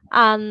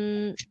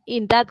 and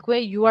in that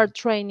way you are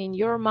training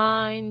your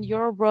mind,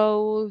 your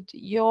road,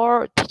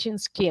 your teaching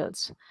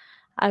skills.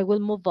 I will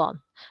move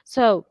on.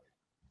 So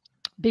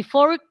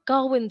before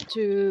going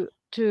to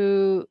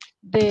to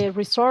the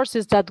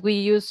resources that we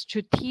use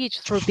to teach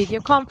through video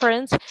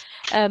conference,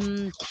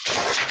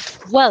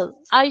 well,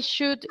 I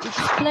should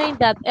explain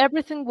that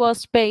everything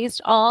was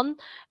based on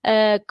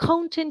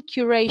content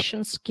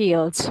curation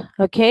skills,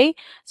 okay?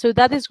 So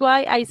that is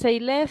why I say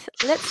let's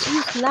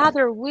use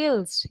ladder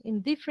wheels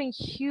in different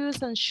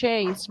hues and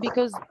shades,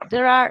 because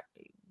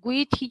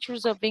we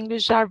teachers of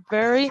English are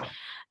very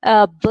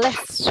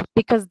blessed,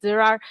 because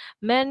there are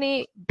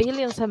many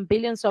billions and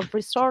billions of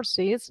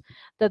resources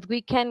that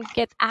we can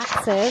get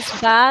access.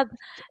 But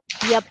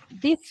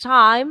this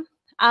time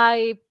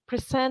I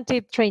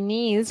presented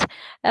trainees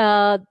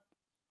the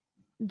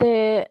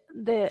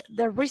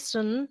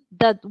reason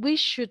that we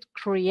should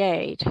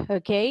create,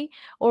 okay,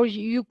 or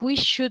we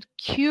should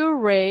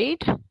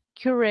curate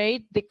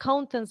the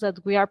contents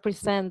that we are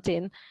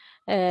presenting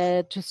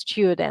to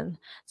students.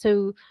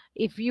 So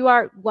if you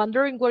are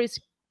wondering what is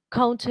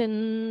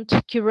content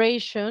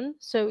curation,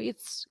 so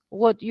it's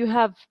what you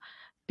have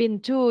been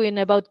doing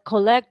about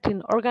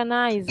collecting,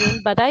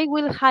 organizing, but I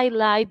will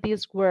highlight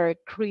this word,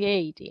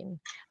 creating,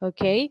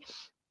 okay,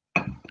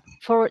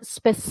 for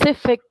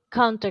specific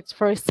context,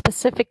 for a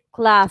specific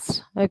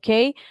class,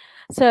 okay?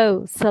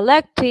 So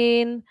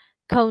selecting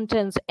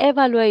contents,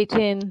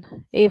 evaluating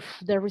if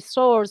the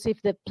resource,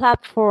 if the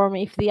platform,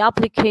 if the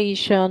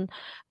application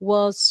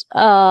was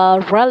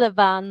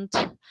relevant,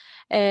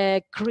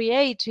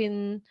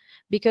 creating,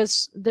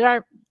 because there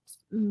are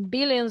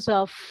billions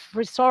of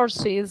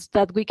resources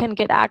that we can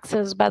get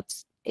access, but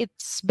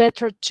it's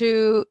better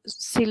to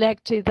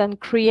select it and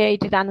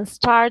create it and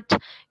start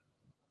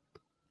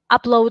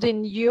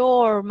uploading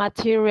your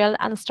material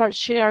and start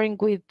sharing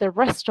with the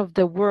rest of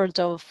the world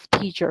of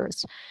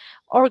teachers.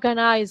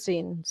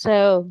 Organizing,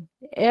 so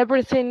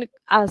everything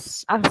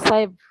as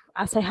I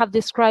have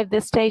described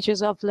the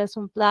stages of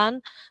lesson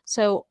plan.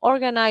 So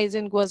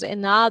organizing was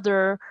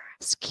another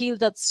skill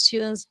that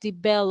students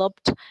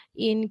developed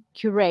in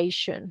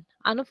curation.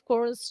 And of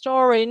course,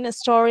 storing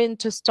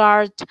to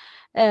start,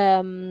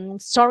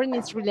 storing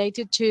is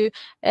related to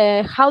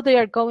how they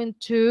are going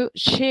to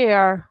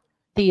share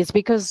these,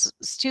 because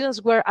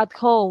students were at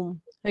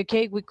home,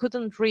 okay, we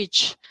couldn't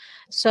reach.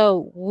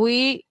 So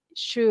we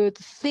should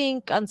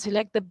think and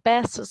select the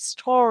best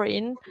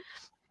storing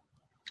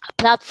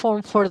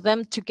platform for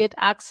them to get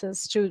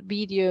access to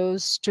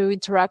videos, to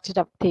interactive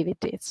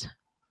activities.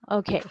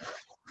 Okay.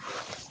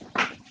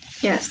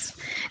 Yes.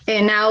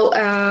 And now,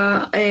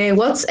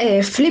 what's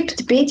a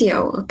flipped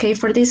video? Okay,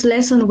 for this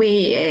lesson,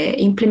 we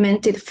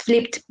implemented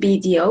flipped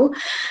video,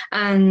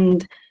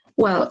 and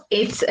well,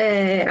 it's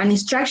an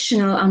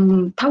instructional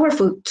and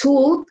powerful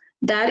tool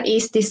that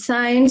is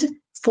designed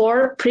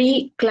for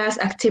pre-class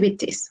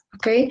activities.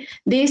 Okay,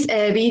 this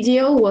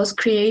video was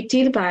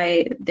created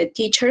by the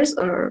teachers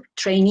or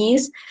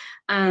trainees,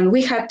 and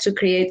we had to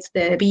create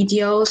the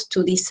videos,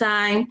 to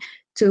design,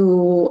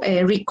 to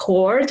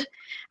record,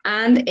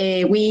 and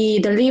we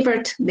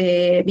delivered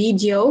the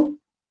video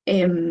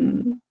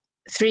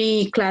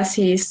 3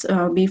 classes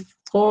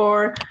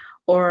before,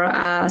 or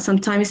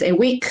sometimes a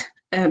week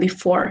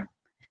before.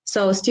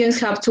 So students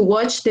have to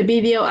watch the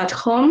video at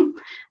home,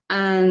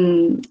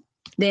 and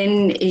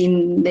then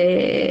in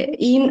the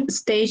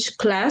in-stage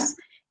class,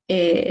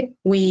 they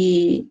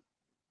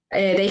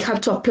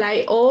have to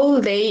apply all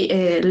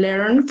they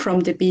learn from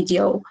the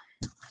video.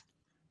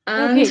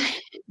 And okay.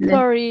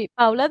 Sorry,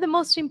 Paula, the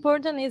most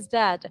important is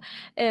that,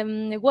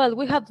 well,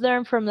 we have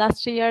learned from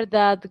last year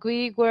that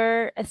we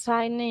were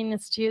assigning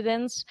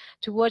students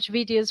to watch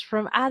videos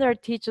from other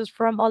teachers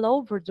from all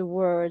over the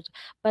world.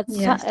 But,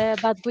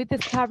 yes. But we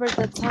discovered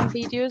that some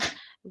videos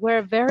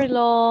were very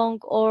long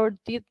or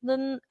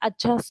didn't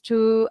adjust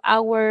to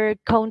our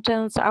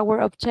contents, our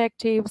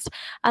objectives.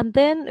 And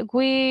then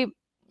we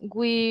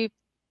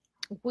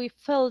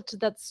felt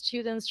that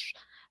students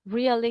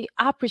really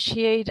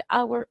appreciate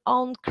our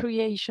own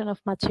creation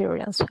of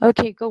materials.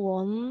 Okay, go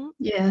on.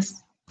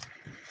 Yes.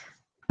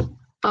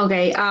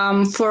 Okay,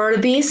 for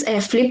this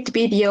flipped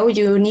video,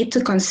 you need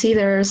to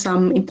consider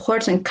some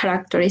important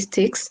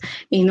characteristics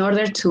in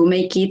order to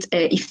make it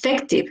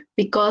effective,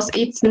 because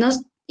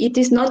it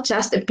is not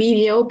just a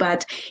video,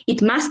 but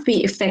it must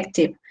be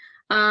effective.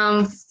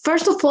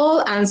 First of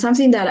all, and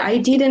something that I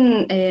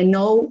didn't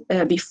know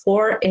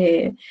before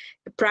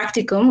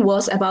practicum,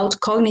 was about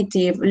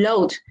cognitive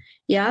load.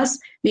 Yes,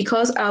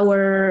 because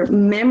our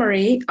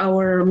memory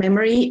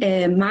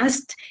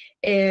must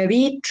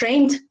be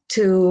trained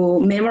to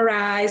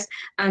memorize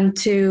and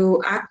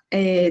to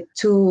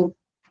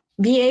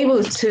be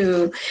able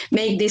to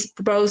make this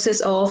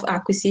process of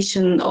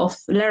acquisition of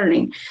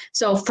learning.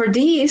 So for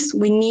this,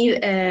 we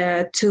need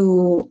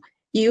to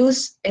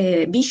use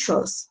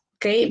visuals.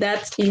 Okay,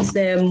 that is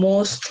the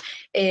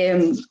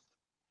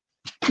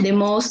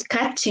most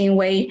catching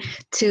way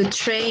to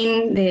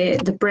train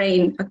the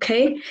brain.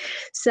 Okay,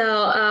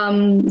 so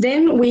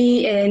then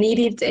we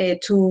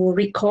needed to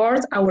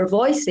record our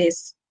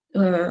voices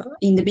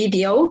in the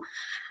video,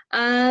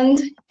 and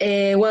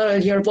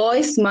well, your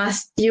voice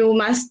you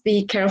must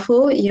be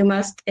careful. You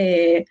must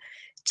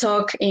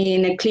talk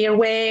in a clear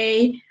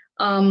way,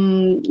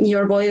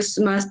 Your voice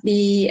must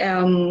be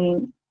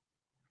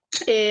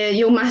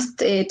you must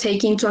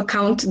take into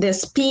account the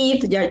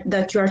speed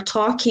that you are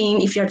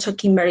talking, if you're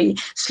talking very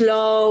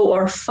slow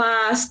or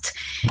fast.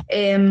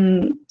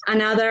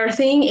 Another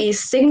thing is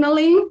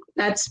signaling.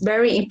 That's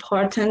very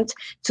important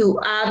to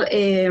add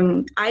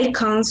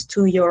icons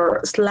to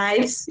your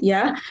slides,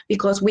 yeah,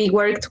 because we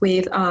worked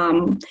with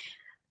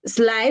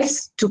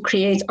slides to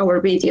create our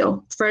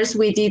video. First,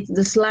 we did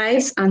the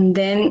slides, and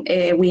then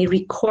we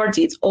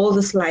recorded all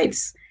the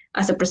slides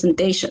as a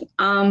presentation.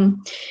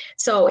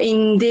 So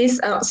in these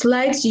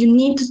slides, you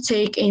need to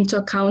take into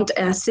account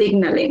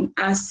signaling,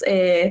 as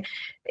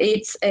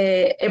it's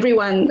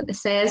everyone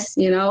says,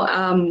 you know,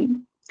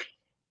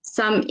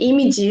 some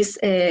images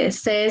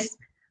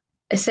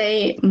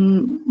say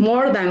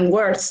more than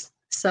words.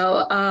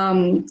 So,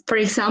 for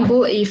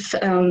example, if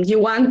you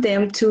want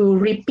them to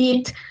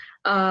repeat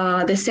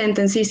the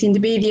sentences in the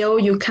video,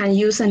 you can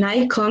use an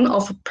icon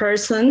of a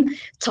person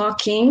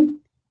talking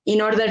in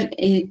order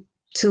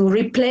to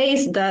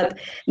replace the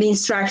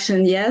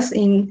instruction. Yes.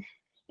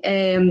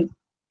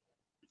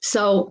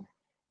 So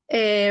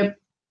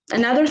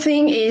another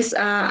thing is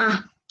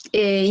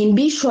in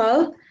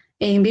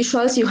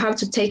visuals you have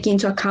to take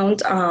into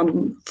account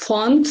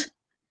font,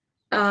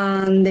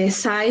 the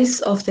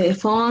size of the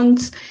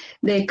font,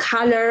 the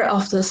color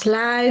of the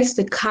slides,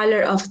 the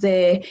color of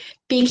the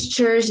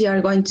pictures you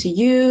are going to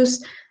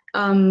use.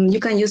 You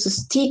can use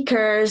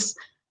stickers,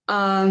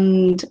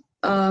 and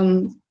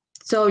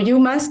so you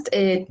must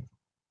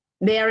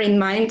bear in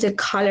mind the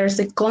colors,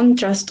 the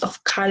contrast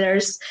of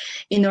colors,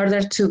 in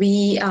order to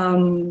be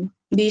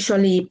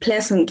visually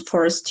pleasant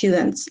for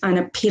students and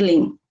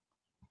appealing.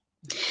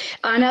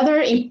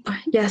 Another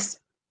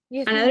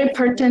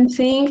important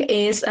thing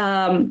is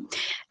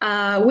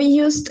we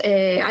used,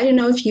 I don't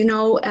know if you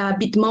know,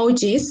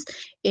 Bitmojis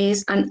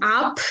is an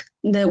app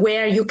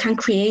where you can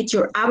create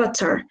your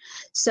avatar.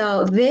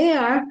 So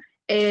there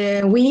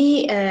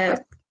we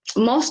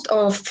most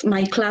of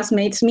my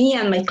classmates, me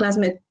and my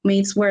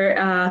classmates, were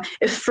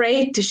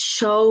afraid to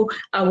show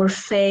our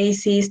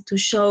faces, to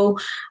show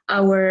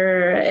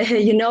our,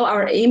 you know,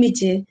 our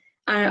image,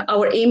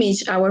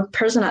 our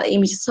personal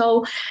image.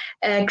 So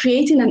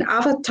creating an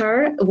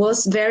avatar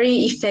was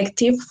very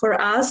effective for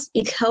us.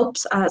 It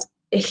helped us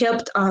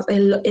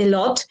a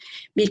lot,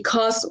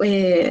 because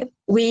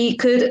we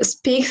could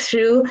speak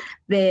through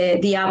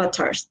the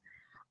avatars.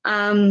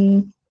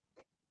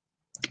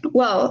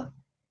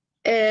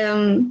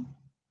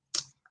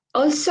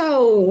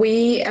 Also,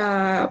 we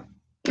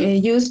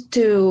used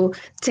to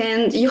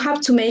tend. You have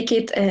to make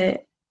it.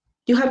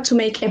 You have to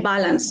make a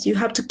balance. You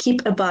have to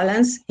keep a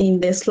balance in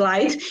the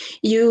slide.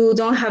 You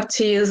don't have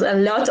to use a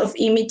lot of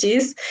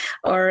images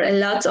or a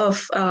lot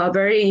of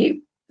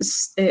very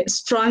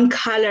strong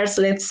colors,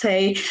 let's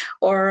say,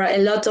 or a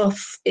lot of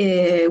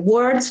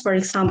words, for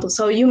example.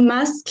 So you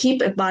must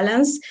keep a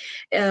balance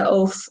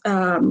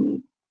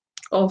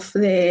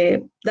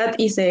that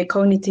is a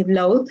cognitive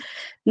load,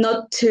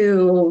 not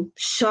to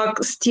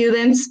shock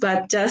students,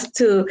 but just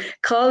to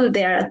call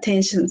their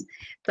attention.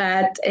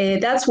 But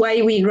that's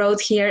why we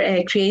wrote here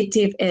a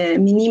creative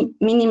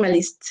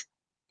minimalist.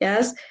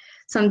 Yes,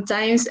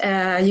 sometimes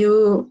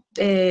you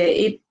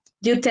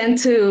tend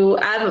to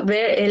add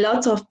a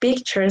lot of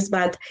pictures,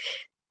 but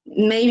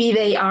maybe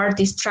they are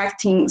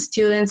distracting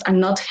students and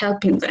not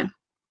helping them.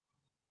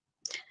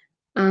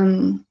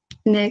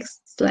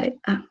 Next slide.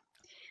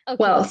 Okay.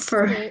 Well,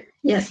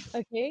 yes.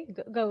 Okay,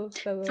 go.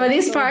 For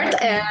this part,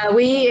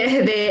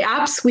 the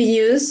apps we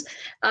use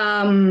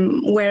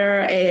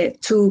were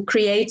to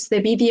create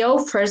the video.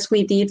 First,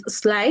 we did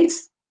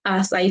slides,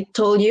 as I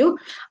told you.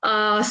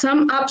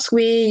 Some apps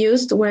we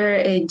used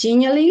were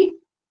Genially,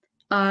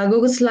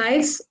 Google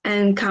Slides,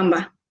 and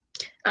Canva.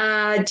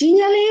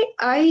 Genially,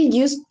 I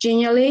used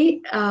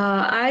Genially.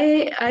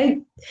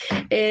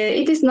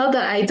 It is not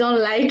that I don't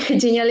like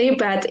Genially,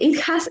 but it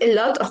has a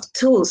lot of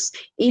tools.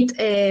 It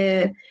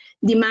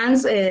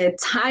demands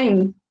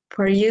time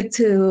for you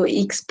to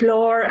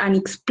explore and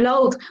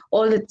explode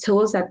all the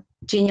tools that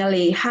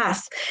Genially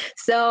has.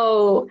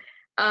 So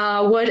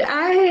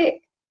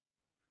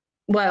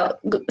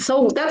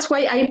so that's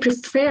why I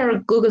prefer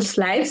Google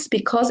Slides,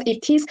 because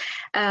it is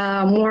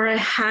more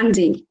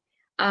handy.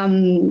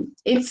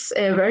 It's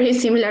very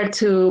similar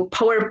to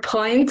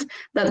PowerPoint.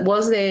 That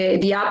was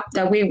the app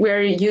that we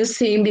were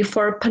using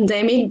before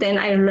pandemic. Then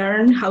I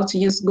learned how to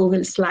use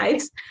Google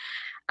Slides.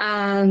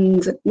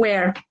 And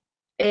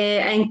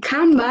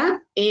Canva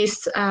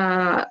is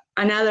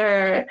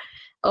another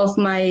of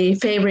my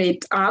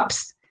favorite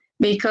apps,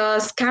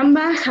 because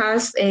Canva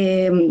has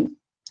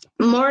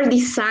more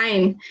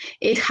design.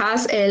 It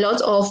has a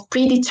lot of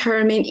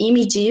predetermined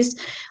images,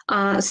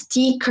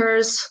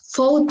 stickers,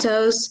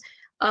 photos,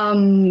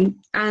 and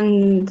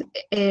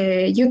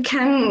you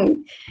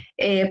can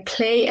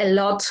play a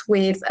lot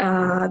with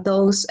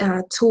those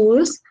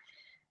tools,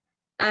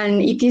 and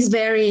it is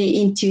very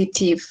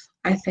intuitive,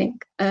 I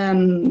think.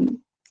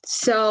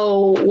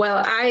 So,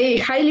 well,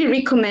 I highly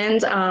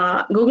recommend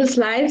Google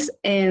Slides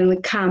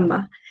and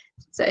Canva.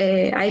 So,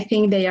 I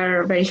think they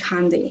are very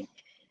handy.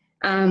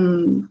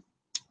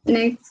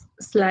 Next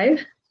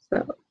slide.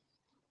 So,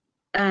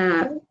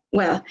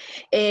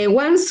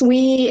 once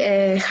we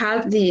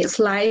have the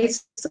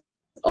slides,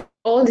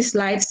 all the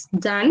slides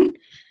done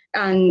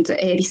and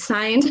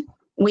designed,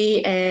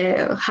 we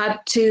had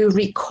to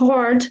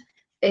record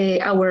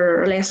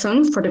our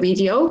lesson for the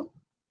video.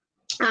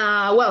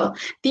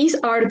 These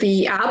are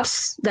the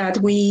apps that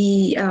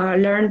we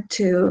learned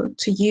to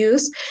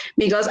use,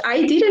 because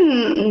I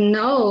didn't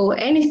know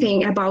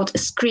anything about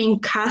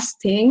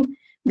screencasting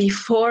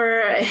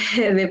before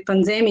the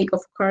pandemic,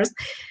 of course.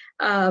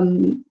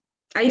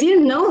 I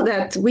didn't know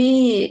that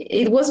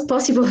it was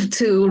possible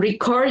to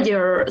record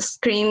your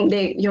screen,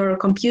 your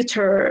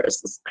computer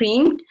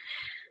screen,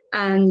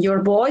 and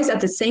your voice at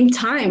the same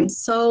time.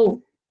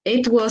 So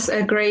it was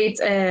a great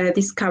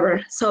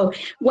discovery. So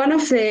one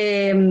of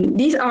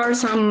these are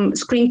some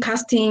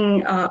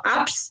screencasting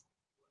apps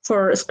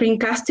for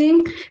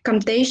screencasting: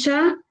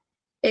 Camtasia,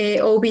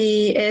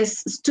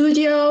 OBS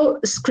Studio,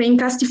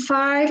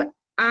 Screencastify,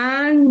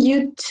 and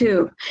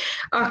YouTube.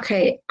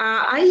 Okay,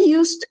 I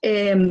used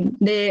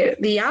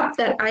the app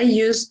that I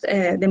used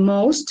the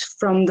most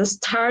from the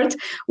start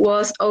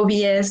was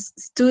OBS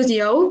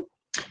Studio.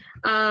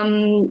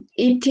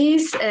 It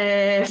is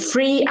a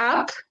free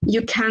app.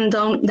 You can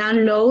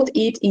download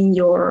it in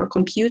your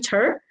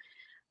computer,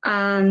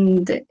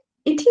 and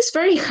it is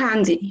very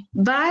handy.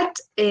 But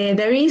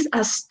there is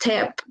a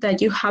step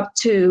that you have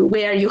to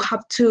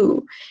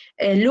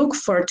look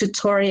for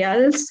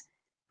tutorials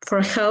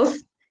for help,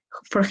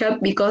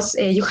 because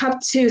you have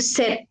to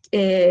set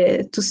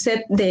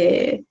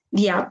the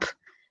app.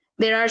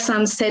 There are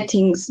some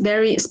settings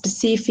very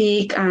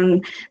specific,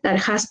 and that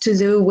has to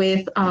do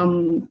with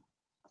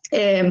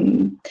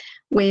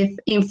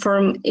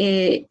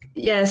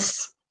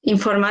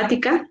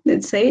informatica,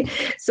 let's say.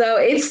 So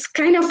it's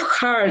kind of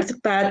hard,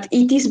 but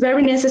it is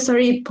very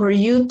necessary for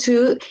you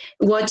to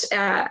watch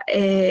a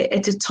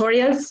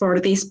tutorial for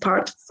this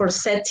part, for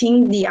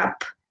setting the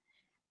app.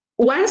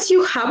 Once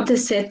you have the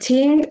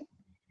setting,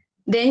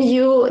 then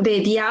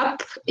the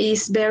app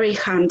is very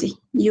handy.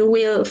 You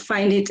will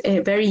find it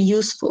very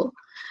useful.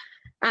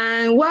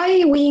 And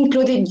why we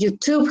included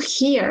YouTube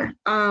here?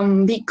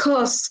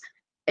 Because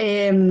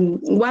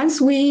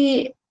once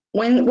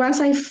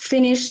I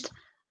finished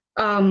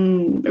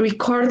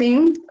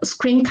recording,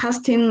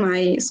 screencasting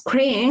my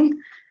screen,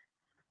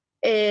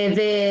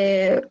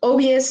 the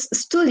OBS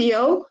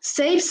Studio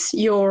saves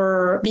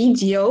your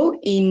video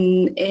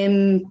in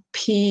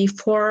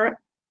MP4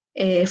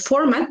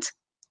 format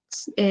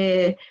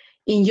in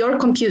your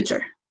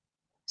computer.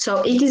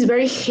 So it is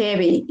very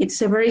heavy.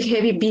 It's a very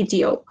heavy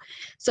video.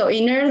 So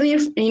in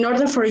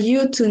order for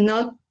you to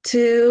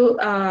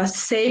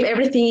save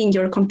everything in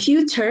your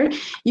computer,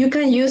 you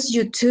can use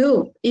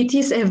YouTube. It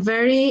is a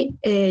very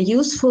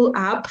useful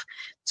app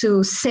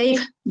to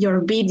save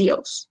your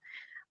videos.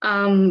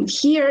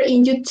 Here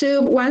in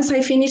YouTube, once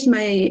I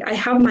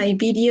have my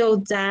video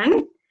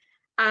done,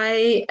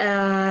 I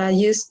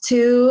used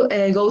to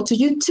go to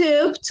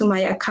YouTube, to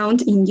my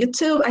account in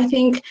YouTube. I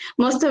think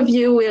most of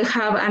you will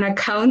have an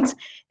account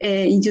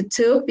in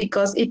YouTube,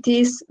 because it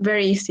is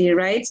very easy,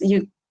 right?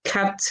 You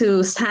have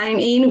to sign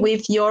in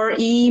with your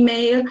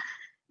email,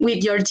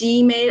 with your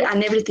Gmail,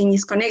 and everything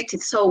is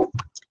connected. So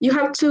you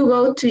have to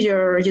go to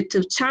your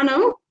YouTube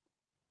channel,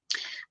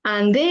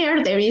 and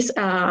there is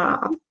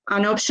an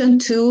option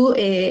to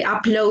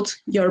upload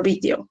your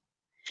video.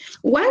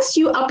 Once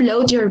you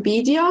upload your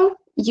video,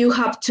 you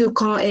have to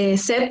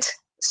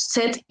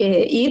set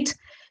it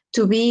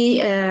to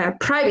be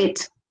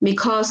private,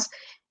 because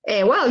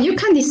you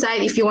can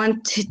decide if you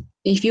want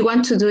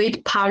to do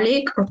it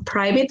public or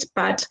private,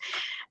 but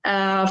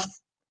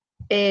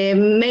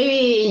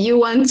maybe you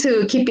want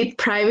to keep it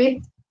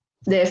private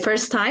the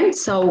first time.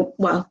 So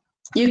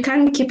you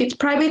can keep it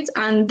private,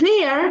 and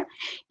there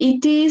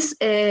it is.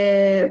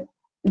 The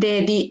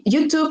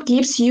YouTube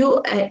gives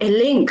you a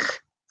link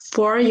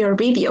for your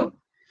video.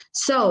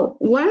 So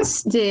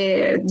once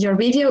your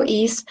video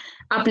is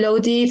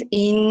uploaded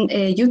in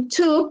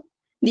YouTube,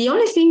 the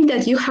only thing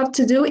that you have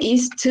to do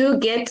is to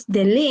get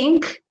the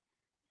link,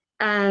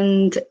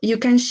 and you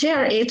can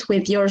share it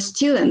with your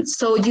students.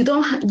 So you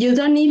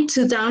don't need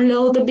to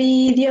download the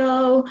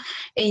video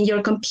in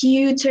your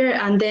computer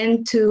and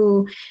then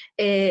to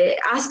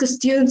ask the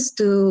students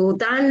to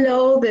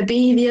download the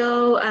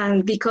video,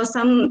 and because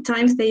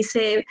sometimes they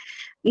say,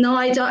 no,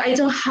 I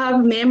don't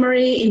have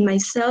memory in my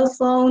cell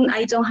phone,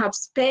 I don't have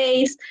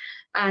space,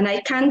 and I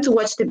can't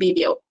watch the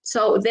video.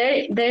 So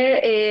they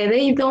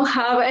don't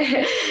have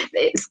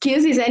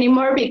excuses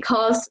anymore,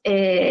 because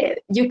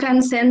you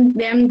can send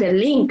them the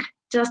link,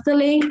 just the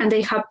link, and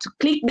they have to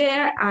click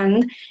there,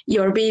 and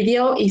your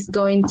video is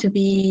going to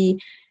be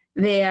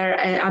there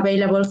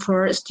available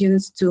for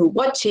students to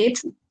watch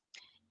it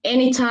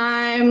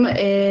anytime.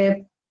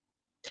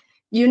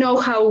 You know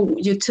how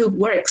YouTube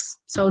works,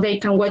 so they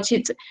can watch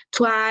it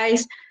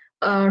twice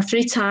or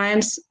 3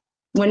 times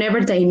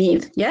whenever they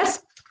need.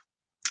 Yes?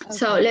 Okay.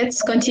 So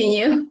let's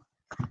continue.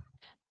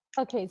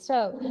 Okay,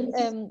 so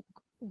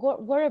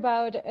what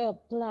about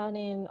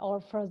planning or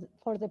for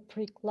the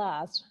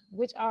pre-class?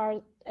 Which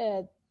are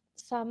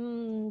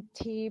some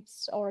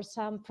tips or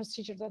some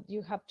procedures that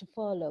you have to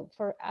follow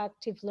for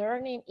active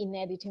learning in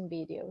editing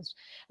videos?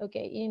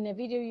 Okay, in a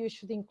video you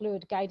should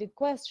include guided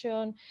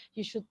question,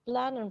 you should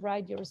plan and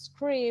write your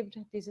script.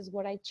 This is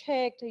what I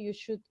checked. You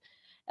should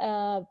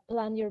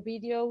plan your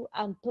video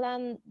and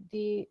plan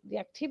the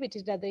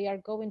activities that they are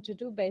going to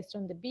do based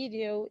on the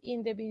video.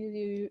 In the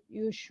video,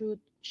 you should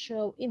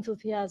show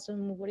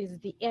enthusiasm, what is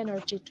the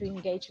energy to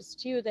engage a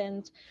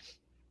student.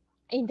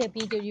 In the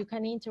video, you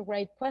can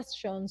integrate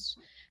questions,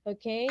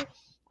 okay?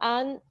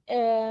 And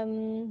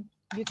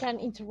you can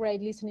integrate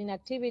listening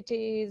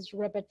activities,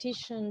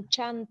 repetition,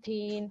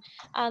 chanting,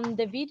 and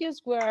the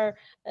videos were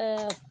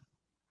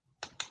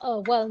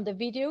well, in the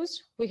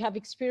videos, we have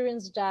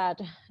experienced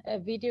that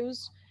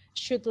videos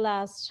should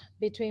last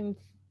between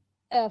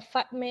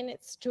 5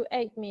 minutes to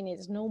 8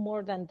 minutes, no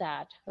more than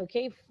that,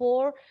 okay,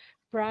 for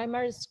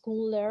primary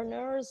school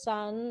learners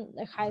and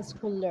high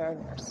school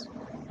learners.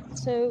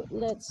 So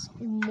let's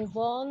move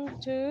on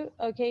to,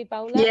 okay,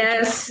 Paula.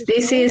 Yes,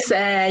 this is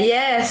an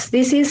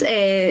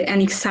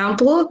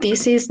example.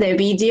 This is the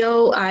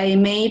video I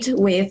made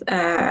with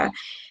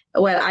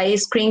well, I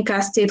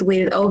screencasted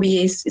with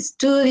OBS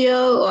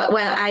Studio.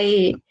 Well,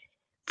 I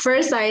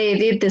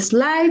did the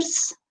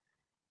slides,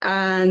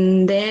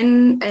 and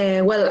then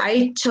well,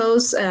 I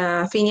chose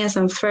Phineas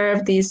and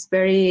Ferb, this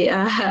very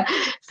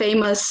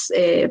famous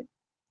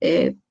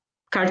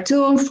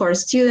cartoon for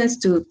students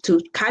to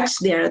catch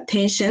their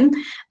attention,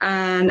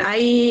 and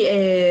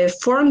I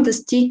formed the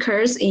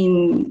stickers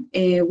in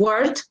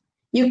Word.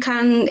 You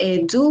can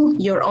do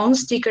your own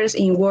stickers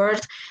in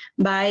Word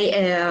by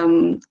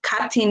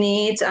cutting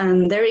it,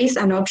 and there is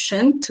an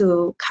option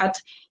to cut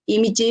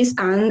images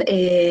and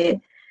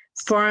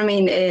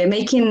forming,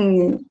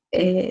 making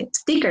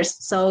stickers.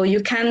 So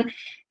you can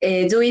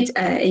do it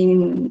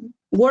in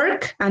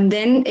Work and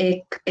then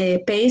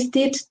paste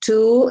it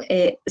to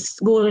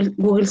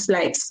Google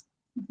Slides.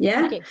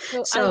 Yeah. Okay,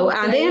 so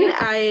and then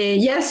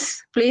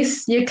yes,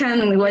 please, you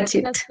can watch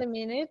it. Just a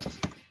minute.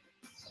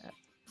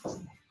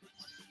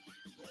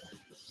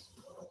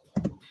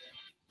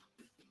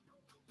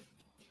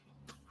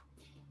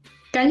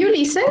 Can you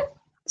listen?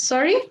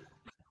 Sorry.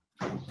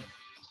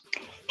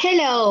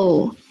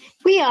 Hello,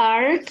 we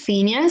are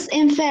Phineas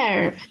and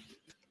Ferb.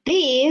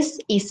 This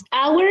is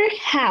our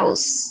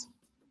house.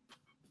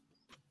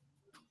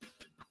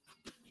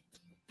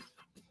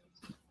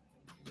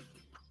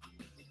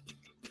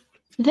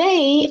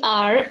 They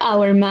are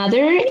our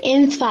mother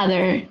and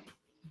father.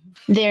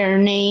 Their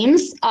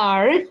names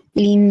are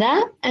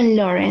Linda and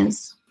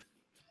Lawrence.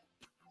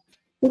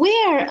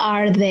 Where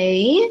are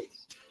they?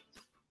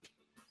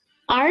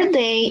 Are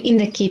they in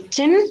the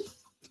kitchen?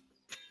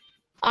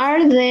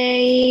 Are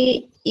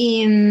they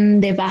in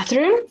the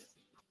bathroom?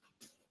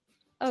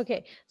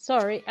 Okay,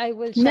 sorry, I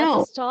will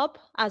just stop.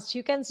 As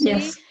you can see,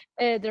 yes.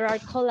 There are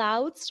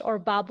callouts or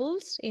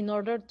bubbles in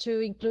order to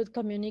include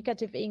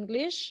communicative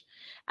English.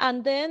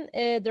 And then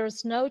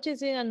there's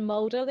noticing and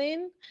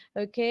modeling.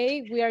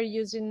 Okay, we are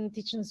using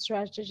teaching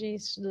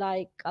strategies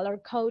like color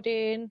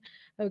coding.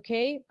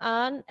 Okay,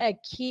 and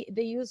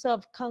the use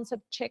of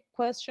concept check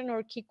question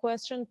or key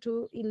question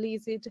to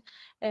elicit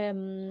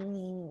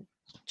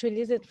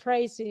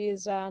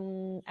phrases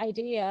and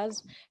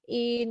ideas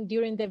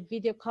during the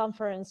video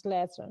conference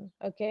lesson,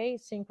 okay,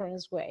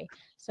 synchronous way.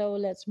 So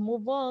let's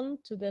move on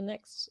to the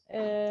next,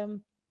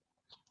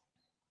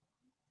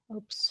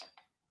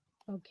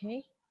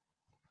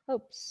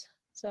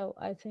 so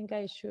I think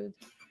I should.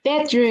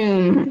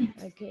 Bedroom.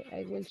 Okay,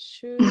 I will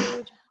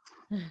shoot.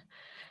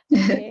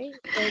 Okay,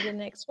 so the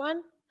next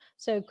one.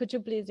 So could you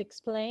please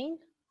explain?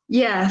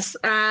 Yes,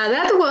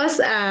 that was,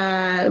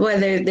 well,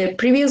 the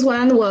previous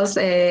one was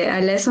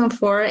a lesson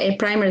for a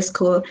primary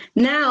school.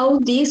 Now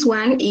this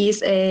one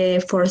is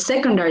for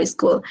secondary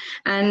school.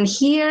 And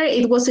here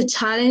it was a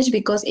challenge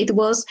because it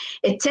was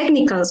a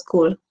technical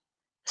school.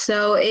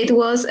 So it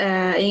was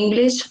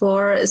English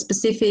for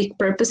specific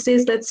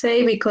purposes, let's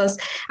say, because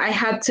I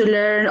had to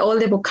learn all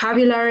the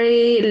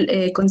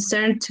vocabulary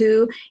concerned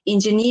to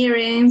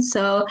engineering.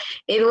 So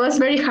it was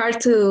very hard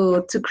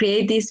to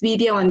create this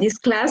video on this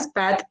class,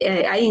 but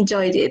I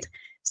enjoyed it.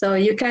 So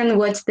you can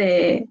watch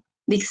the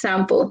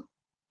example.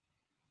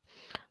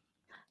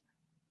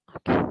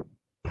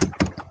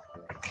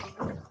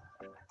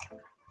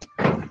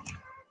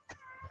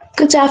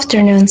 Good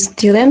afternoon,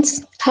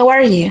 students. How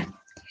are you?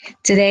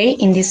 Today,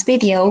 in this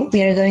video,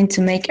 we are going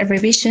to make a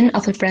revision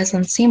of the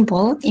present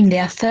simple in the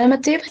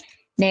affirmative,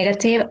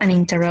 negative, and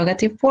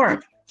interrogative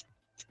form.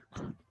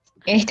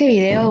 En este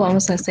video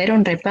vamos a hacer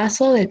un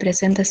repaso del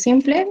presente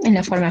simple en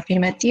la forma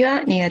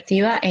afirmativa,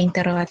 negativa e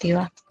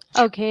interrogativa.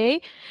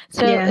 Okay,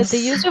 so the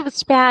use of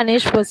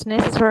Spanish was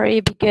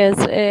necessary because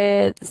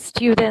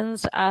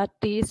students at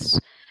this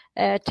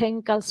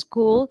technical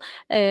school,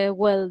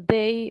 well,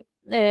 they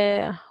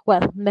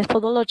well,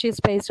 methodology is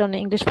based on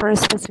English for a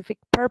specific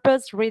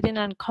purpose, reading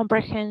and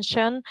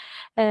comprehension,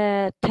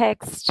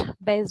 text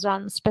based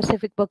on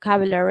specific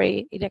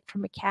vocabulary,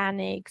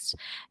 electromechanics,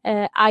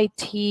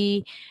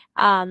 IT,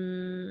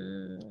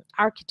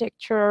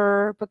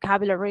 architecture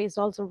vocabulary is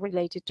also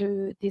related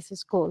to this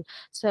school.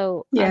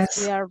 So Yes.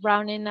 as we are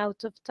running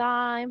out of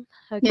time,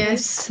 okay,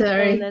 Yes,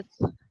 sorry.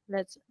 so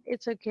let's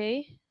it's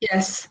okay.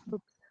 Yes.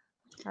 Oops.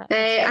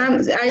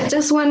 I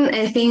just one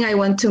thing I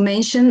want to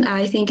mention.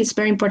 I think it's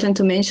very important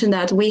to mention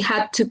that we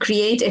had to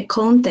create a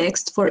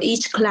context for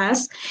each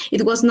class.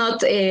 It was not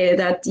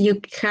that you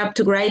have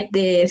to write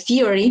the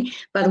theory,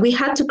 but we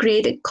had to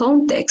create a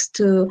context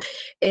to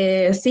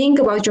think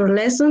about your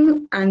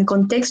lesson and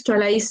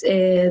contextualize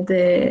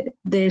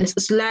the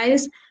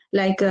slides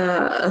like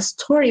a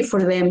story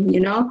for them.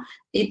 You know,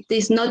 it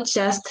is not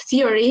just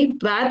theory,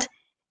 but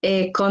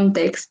a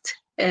context.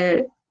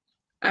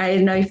 I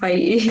don't know if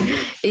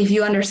if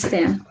you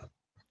understand.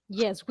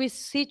 Yes, we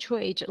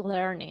situate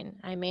learning.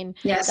 I mean,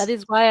 Yes. that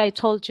is why I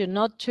told you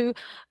not to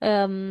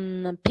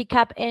pick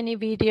up any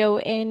video,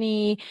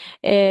 any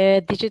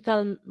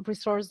digital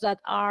resource that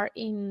are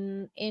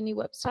in any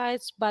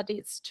websites, but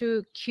it's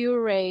to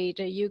curate.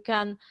 You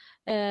can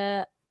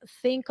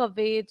think of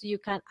it, you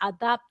can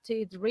adapt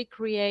it,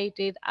 recreate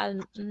it,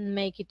 and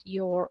make it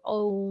your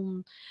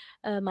own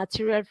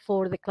material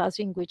for the class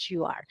in which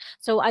you are.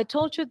 So I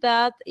told you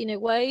that in a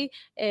way,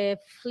 a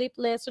flipped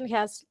lesson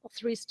has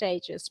 3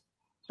 stages: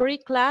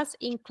 pre-class,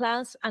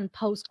 in-class, and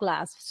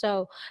post-class.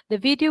 So the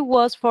video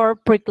was for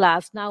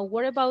pre-class. Now,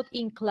 what about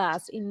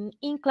in-class?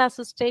 In-class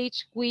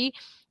stage, we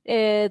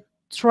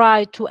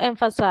try to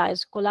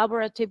emphasize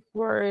collaborative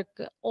work,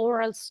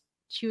 oral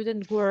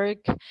student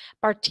work,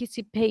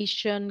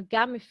 participation,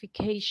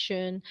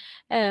 gamification.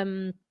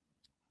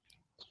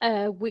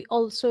 We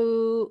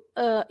also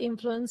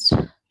influence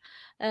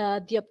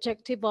the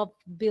objective of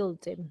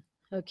building.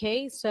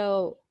 Okay,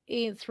 so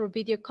through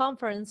video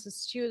conference,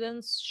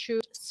 students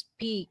should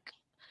speak,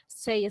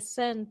 say a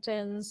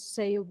sentence,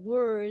 say a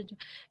word,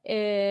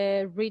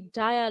 read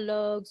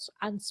dialogues,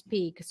 and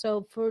speak.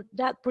 So for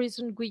that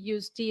reason, we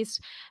use these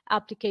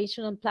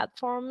application and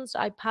platforms,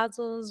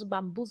 iPuzzles,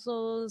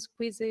 Bamboozles,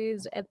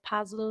 Quizzes,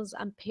 Edpuzzles,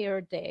 and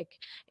Pear Deck,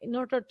 in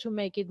order to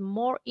make it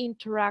more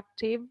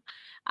interactive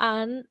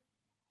and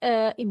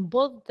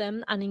involve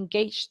them and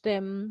engage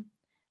them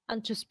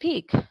and to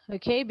speak,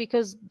 okay,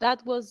 because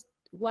that was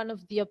one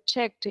of the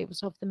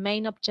objectives, of the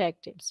main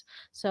objectives.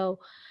 So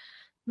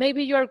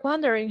maybe you are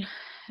wondering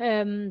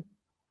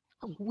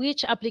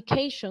which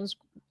applications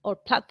or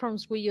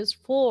platforms we use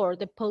for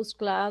the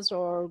post-class,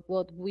 or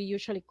what we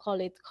usually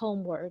call it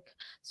homework.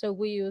 So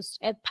we use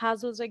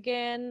Edpuzzles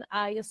again,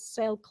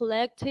 ISL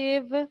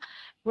Collective,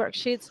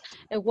 worksheets.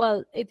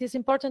 Well, it is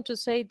important to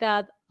say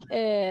that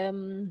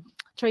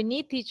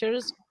trainee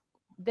teachers,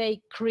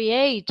 they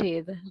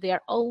created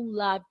their own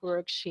live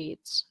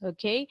worksheets,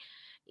 okay,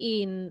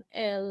 in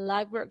a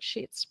live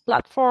worksheets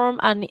platform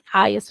and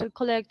ISL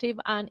Collective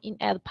and in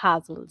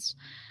Edpuzzles.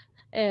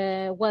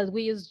 Well,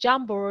 we use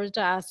Jamboard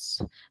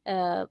as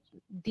a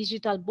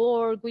digital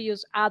board. We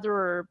use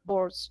other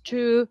boards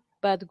too,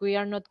 but we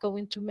are not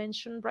going to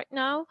mention right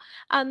now.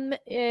 And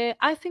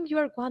I think you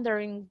are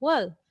wondering,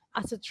 well,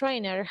 as a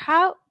trainer,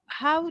 how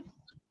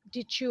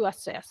did you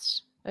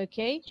assess?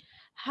 Okay,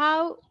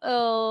 how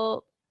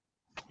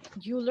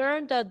you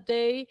learn that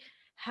they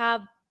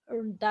have,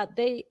 that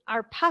they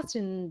are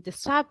passing the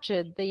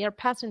subject, they are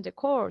passing the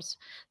course.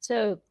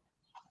 So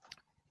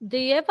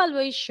the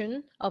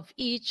evaluation of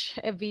each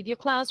video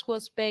class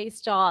was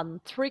based on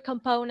 3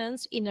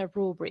 components in a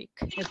rubric,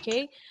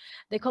 okay?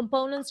 The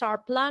components are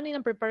planning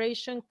and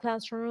preparation,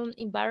 classroom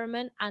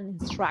environment,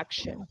 and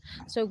instruction.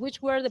 So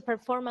which were the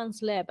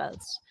performance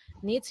levels?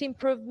 Needs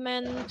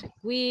improvement,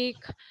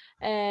 weak,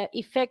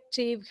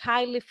 effective,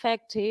 highly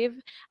effective,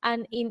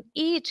 and in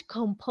each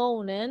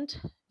component,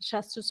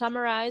 just to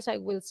summarize, I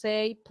will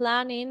say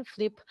planning,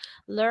 flip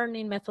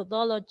learning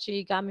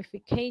methodology,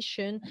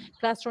 gamification,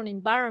 classroom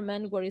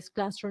environment, where is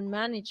classroom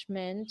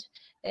management,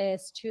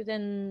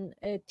 student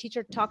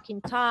teacher talking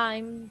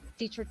time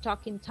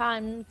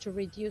to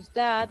reduce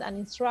that, and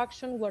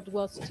instruction, what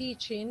was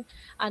teaching,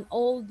 and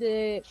all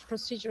the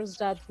procedures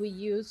that we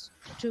use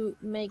to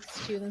make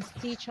students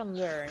teach and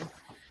learn.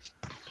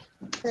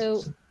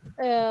 So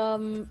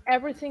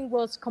everything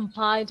was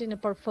compiled in a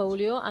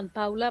portfolio. And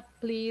Paula,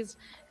 please,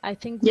 I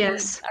think we are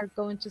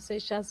going to say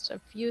just a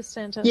few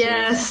sentences.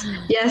 Yes,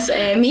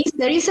 Miss,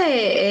 there is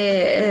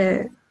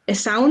a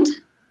sound.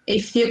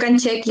 If you can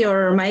check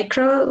your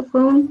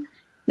microphone,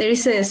 there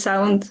is a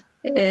sound,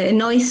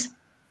 noise.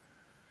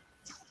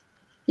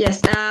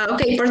 Yes,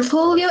 okay,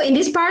 portfolio. In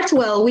this part,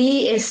 well,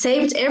 we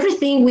saved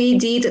everything we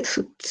did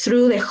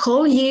through the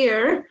whole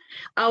year.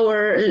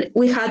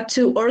 We had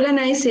to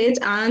organize it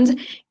and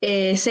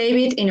save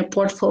it in a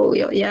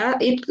portfolio. Yeah,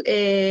 we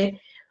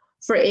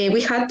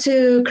had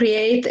to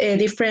create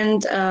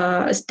different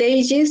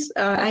stages.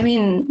 I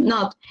mean,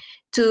 not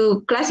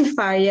to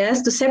classify,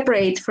 yes, to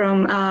separate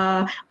from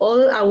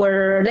all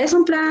our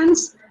lesson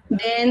plans,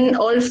 then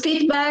all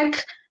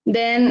feedback,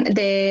 then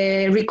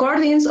the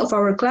recordings of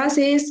our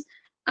classes,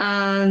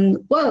 and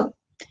well,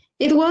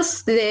 it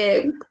was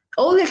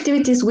all the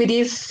activities we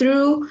did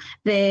through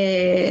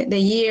the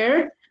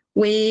year.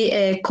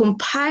 We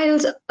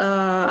compiled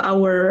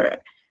our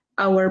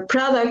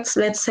products,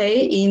 let's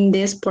say, in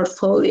this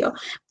portfolio.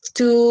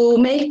 To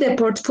make the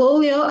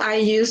portfolio, I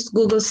used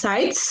Google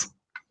Sites.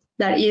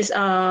 That is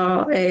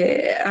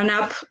an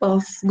app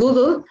of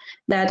Google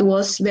that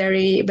was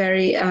very,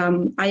 very,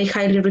 I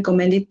highly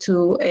recommend it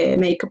to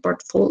make a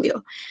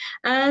portfolio.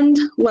 And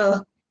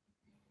well,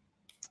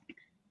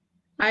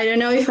 I don't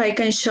know if I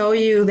can show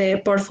you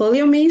the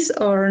portfolio, Miss,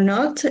 or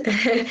not.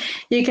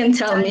 You can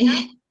tell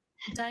me.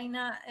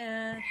 Dina,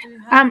 do you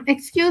have...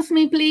 Excuse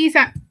me, please.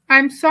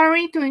 I'm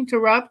sorry to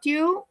interrupt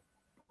you.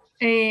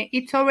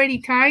 It's already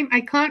time.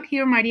 I can't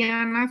hear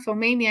Mariana, so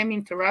maybe I'm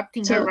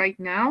interrupting her right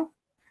now.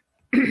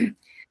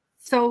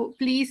 So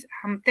please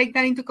take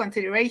that into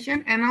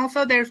consideration. And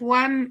also there's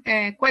one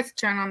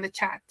question on the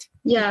chat.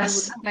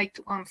 Yes. I would like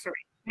to answer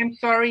it. I'm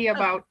sorry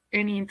about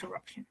any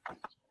interruption.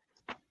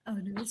 Oh,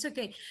 no, it's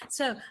okay.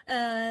 So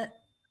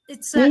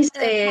it's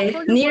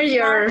near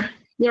your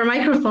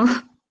microphone.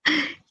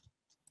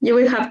 You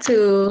will have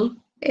to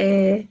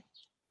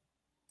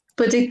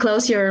put it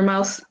close your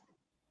mouth.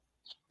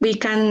 We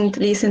can't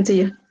listen to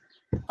you.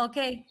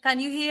 Okay, can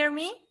you hear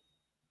me?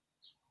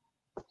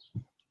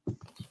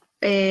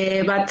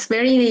 But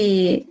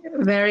very,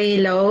 very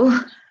low.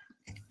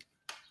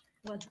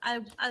 Well,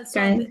 I'll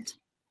solve it.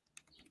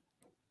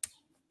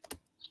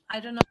 I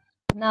don't know.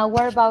 Now,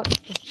 what about?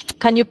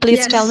 Can you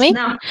please tell me?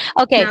 Now.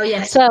 Okay. Now,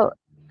 yes. So,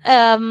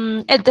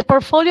 at the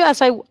portfolio,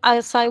 as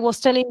I was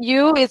telling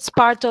you, it's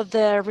part of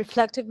the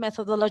reflective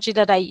methodology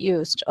that I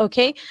used.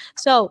 Okay.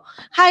 So,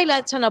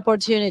 highlights and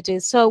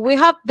opportunities. So we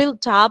have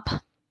built up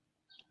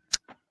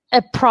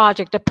a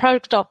project of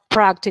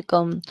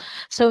practicum.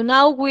 So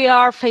now we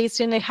are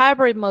facing a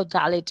hybrid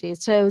modality.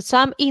 So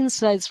some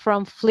insights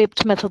from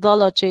flipped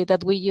methodology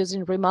that we use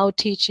in remote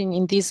teaching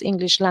in this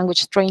English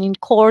language training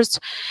course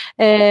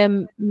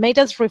made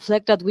us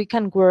reflect that we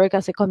can work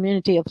as a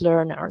community of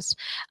learners.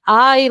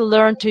 I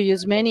learned to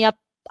use many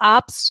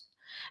apps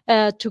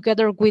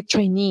together with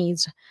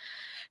trainees.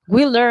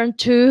 We learned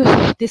to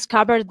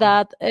discover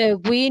that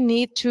we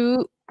need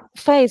to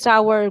face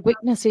our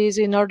weaknesses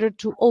in order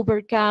to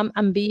overcome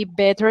and be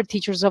better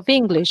teachers of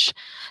English.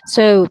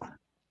 So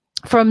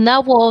from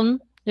now on,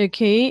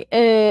 okay,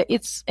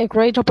 it's a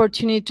great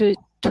opportunity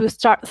to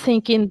start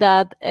thinking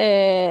that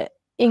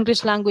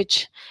English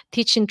language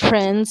teaching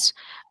trends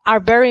are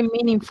very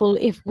meaningful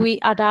if we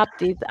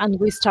adapt it and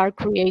we start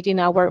creating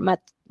our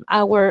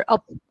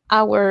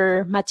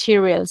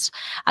materials.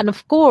 And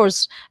of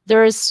course,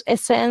 there's a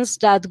sense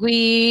that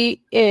we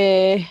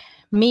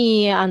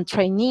me and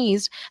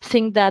trainees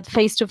think that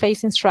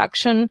face-to-face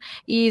instruction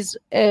is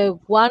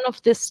one of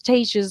the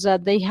stages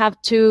that they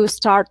have to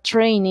start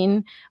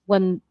training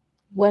when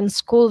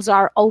schools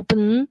are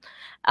open,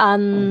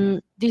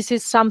 and this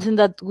is something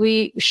that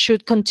we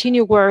should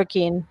continue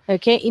working,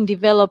 okay, in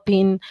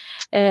developing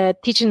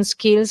teaching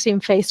skills in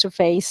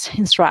face-to-face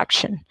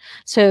instruction.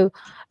 So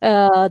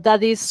that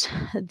is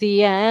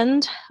the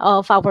end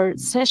of our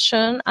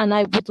session, and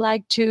I would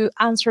like to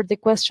answer the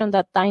question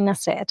that Dina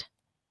said.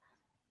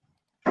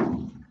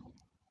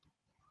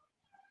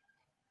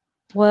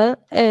 Well,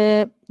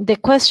 the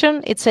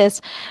question, it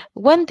says,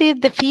 when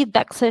did the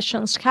feedback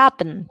sessions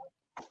happen?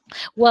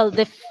 Well,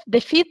 the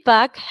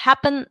feedback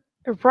happened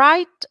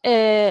right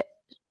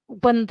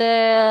when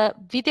the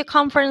video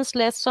conference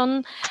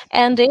lesson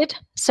ended.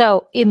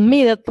 So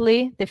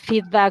immediately the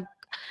feedback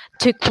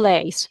took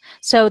place.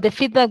 So the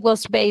feedback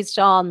was based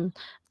on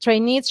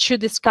trainees should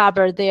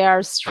discover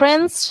their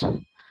strengths,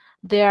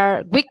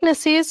 their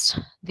weaknesses,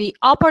 the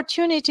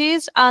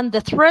opportunities, and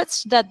the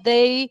threats that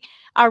they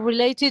are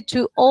related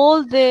to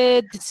all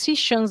the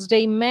decisions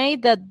they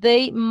made that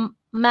they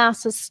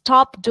must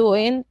stop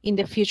doing in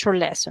the future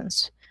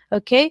lessons.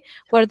 Okay,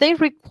 were they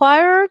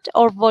required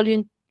or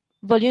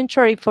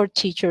voluntary for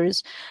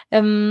teachers?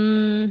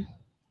 Well,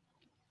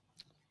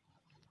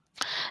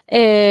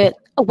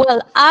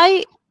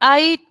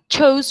 I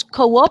chose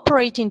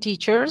cooperating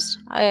teachers.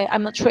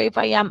 I'm not sure if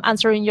I am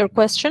answering your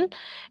question.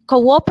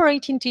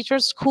 Cooperating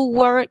teachers who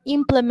were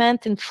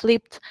implementing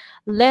flipped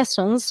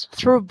lessons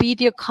through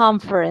video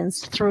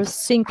conference, through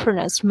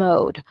synchronous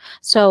mode.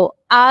 So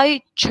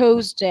I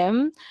chose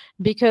them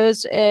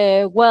because,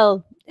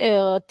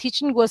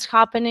 teaching was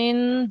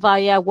happening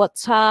via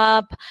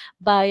WhatsApp,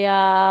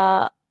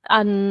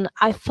 and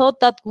I thought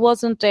that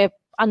wasn't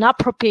an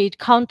appropriate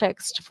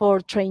context for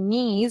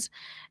trainees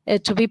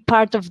to be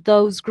part of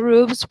those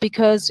groups,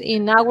 because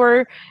in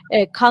our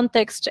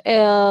context,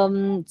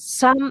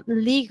 some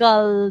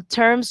legal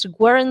terms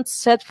weren't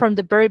set from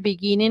the very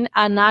beginning,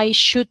 and I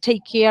should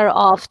take care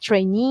of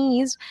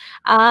trainees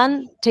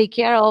and take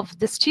care of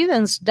the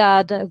students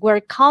that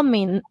were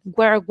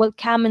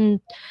welcoming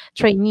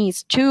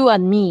trainees too,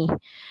 and me.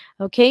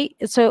 Okay,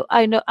 so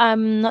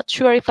I'm not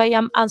sure if I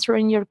am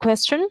answering your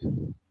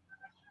question.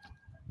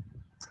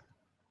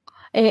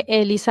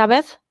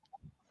 Elizabeth?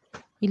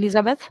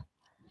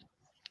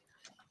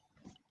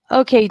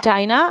 Okay,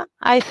 Dinah,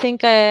 I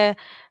think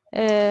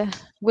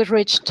we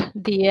reached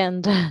the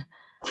end.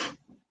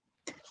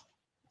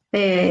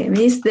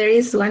 Miss, there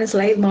is one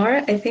slide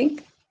more, I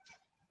think.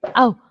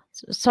 Oh,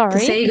 To sorry.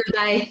 say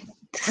goodbye.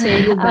 To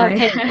say goodbye.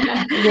 Okay.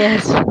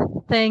 Yes,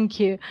 thank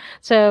you.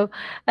 So,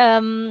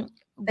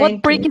 what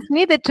Thank break you. is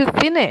needed to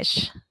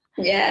finish?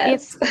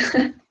 Yes.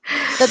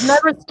 That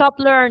never stop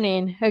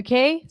learning,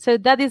 okay? So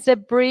that is a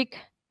break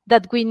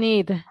that we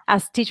need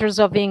as teachers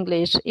of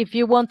English. If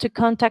you want to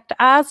contact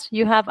us,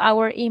 you have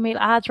our email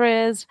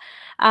address,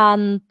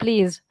 and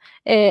please,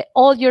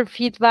 all your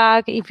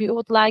feedback, if you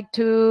would like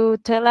to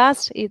tell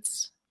us,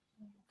 it's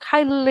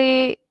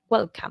highly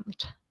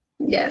welcomed.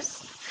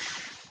 Yes.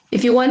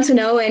 If you want to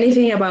know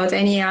anything about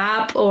any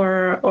app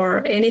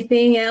or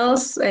anything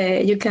else,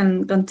 you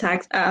can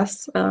contact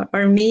us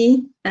or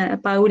me,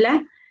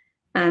 Paula,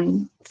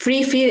 and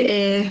feel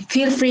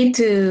free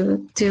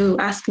to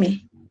ask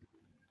me.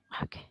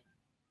 Okay.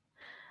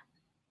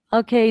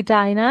 Okay,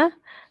 Dinah.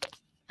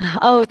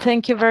 Oh,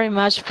 thank you very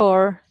much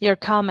for your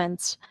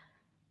comments.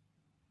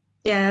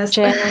 Yes.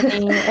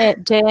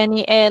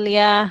 Jenny,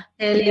 Elia,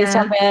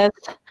 Elizabeth,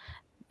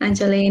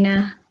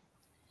 Angelina,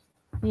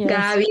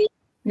 yes.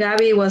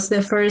 Gabi was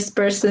the first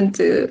person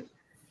to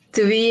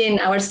be in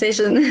our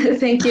session.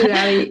 Thank you,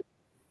 Gabi.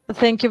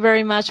 Thank you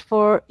very much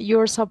for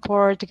your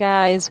support,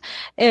 guys.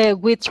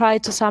 We try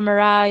to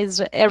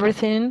summarize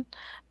everything,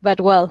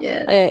 but well,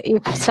 Yes.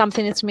 If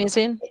something is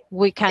missing,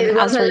 we can It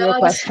was answer a your lot.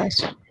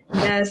 questions.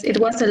 Yes, it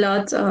was a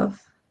lot of,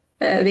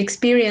 the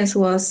experience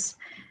was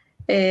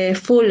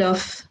full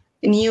of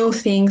new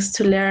things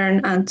to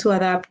learn and to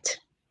adapt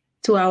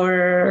to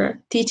our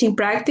teaching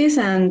practice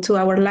and to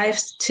our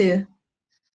lives too.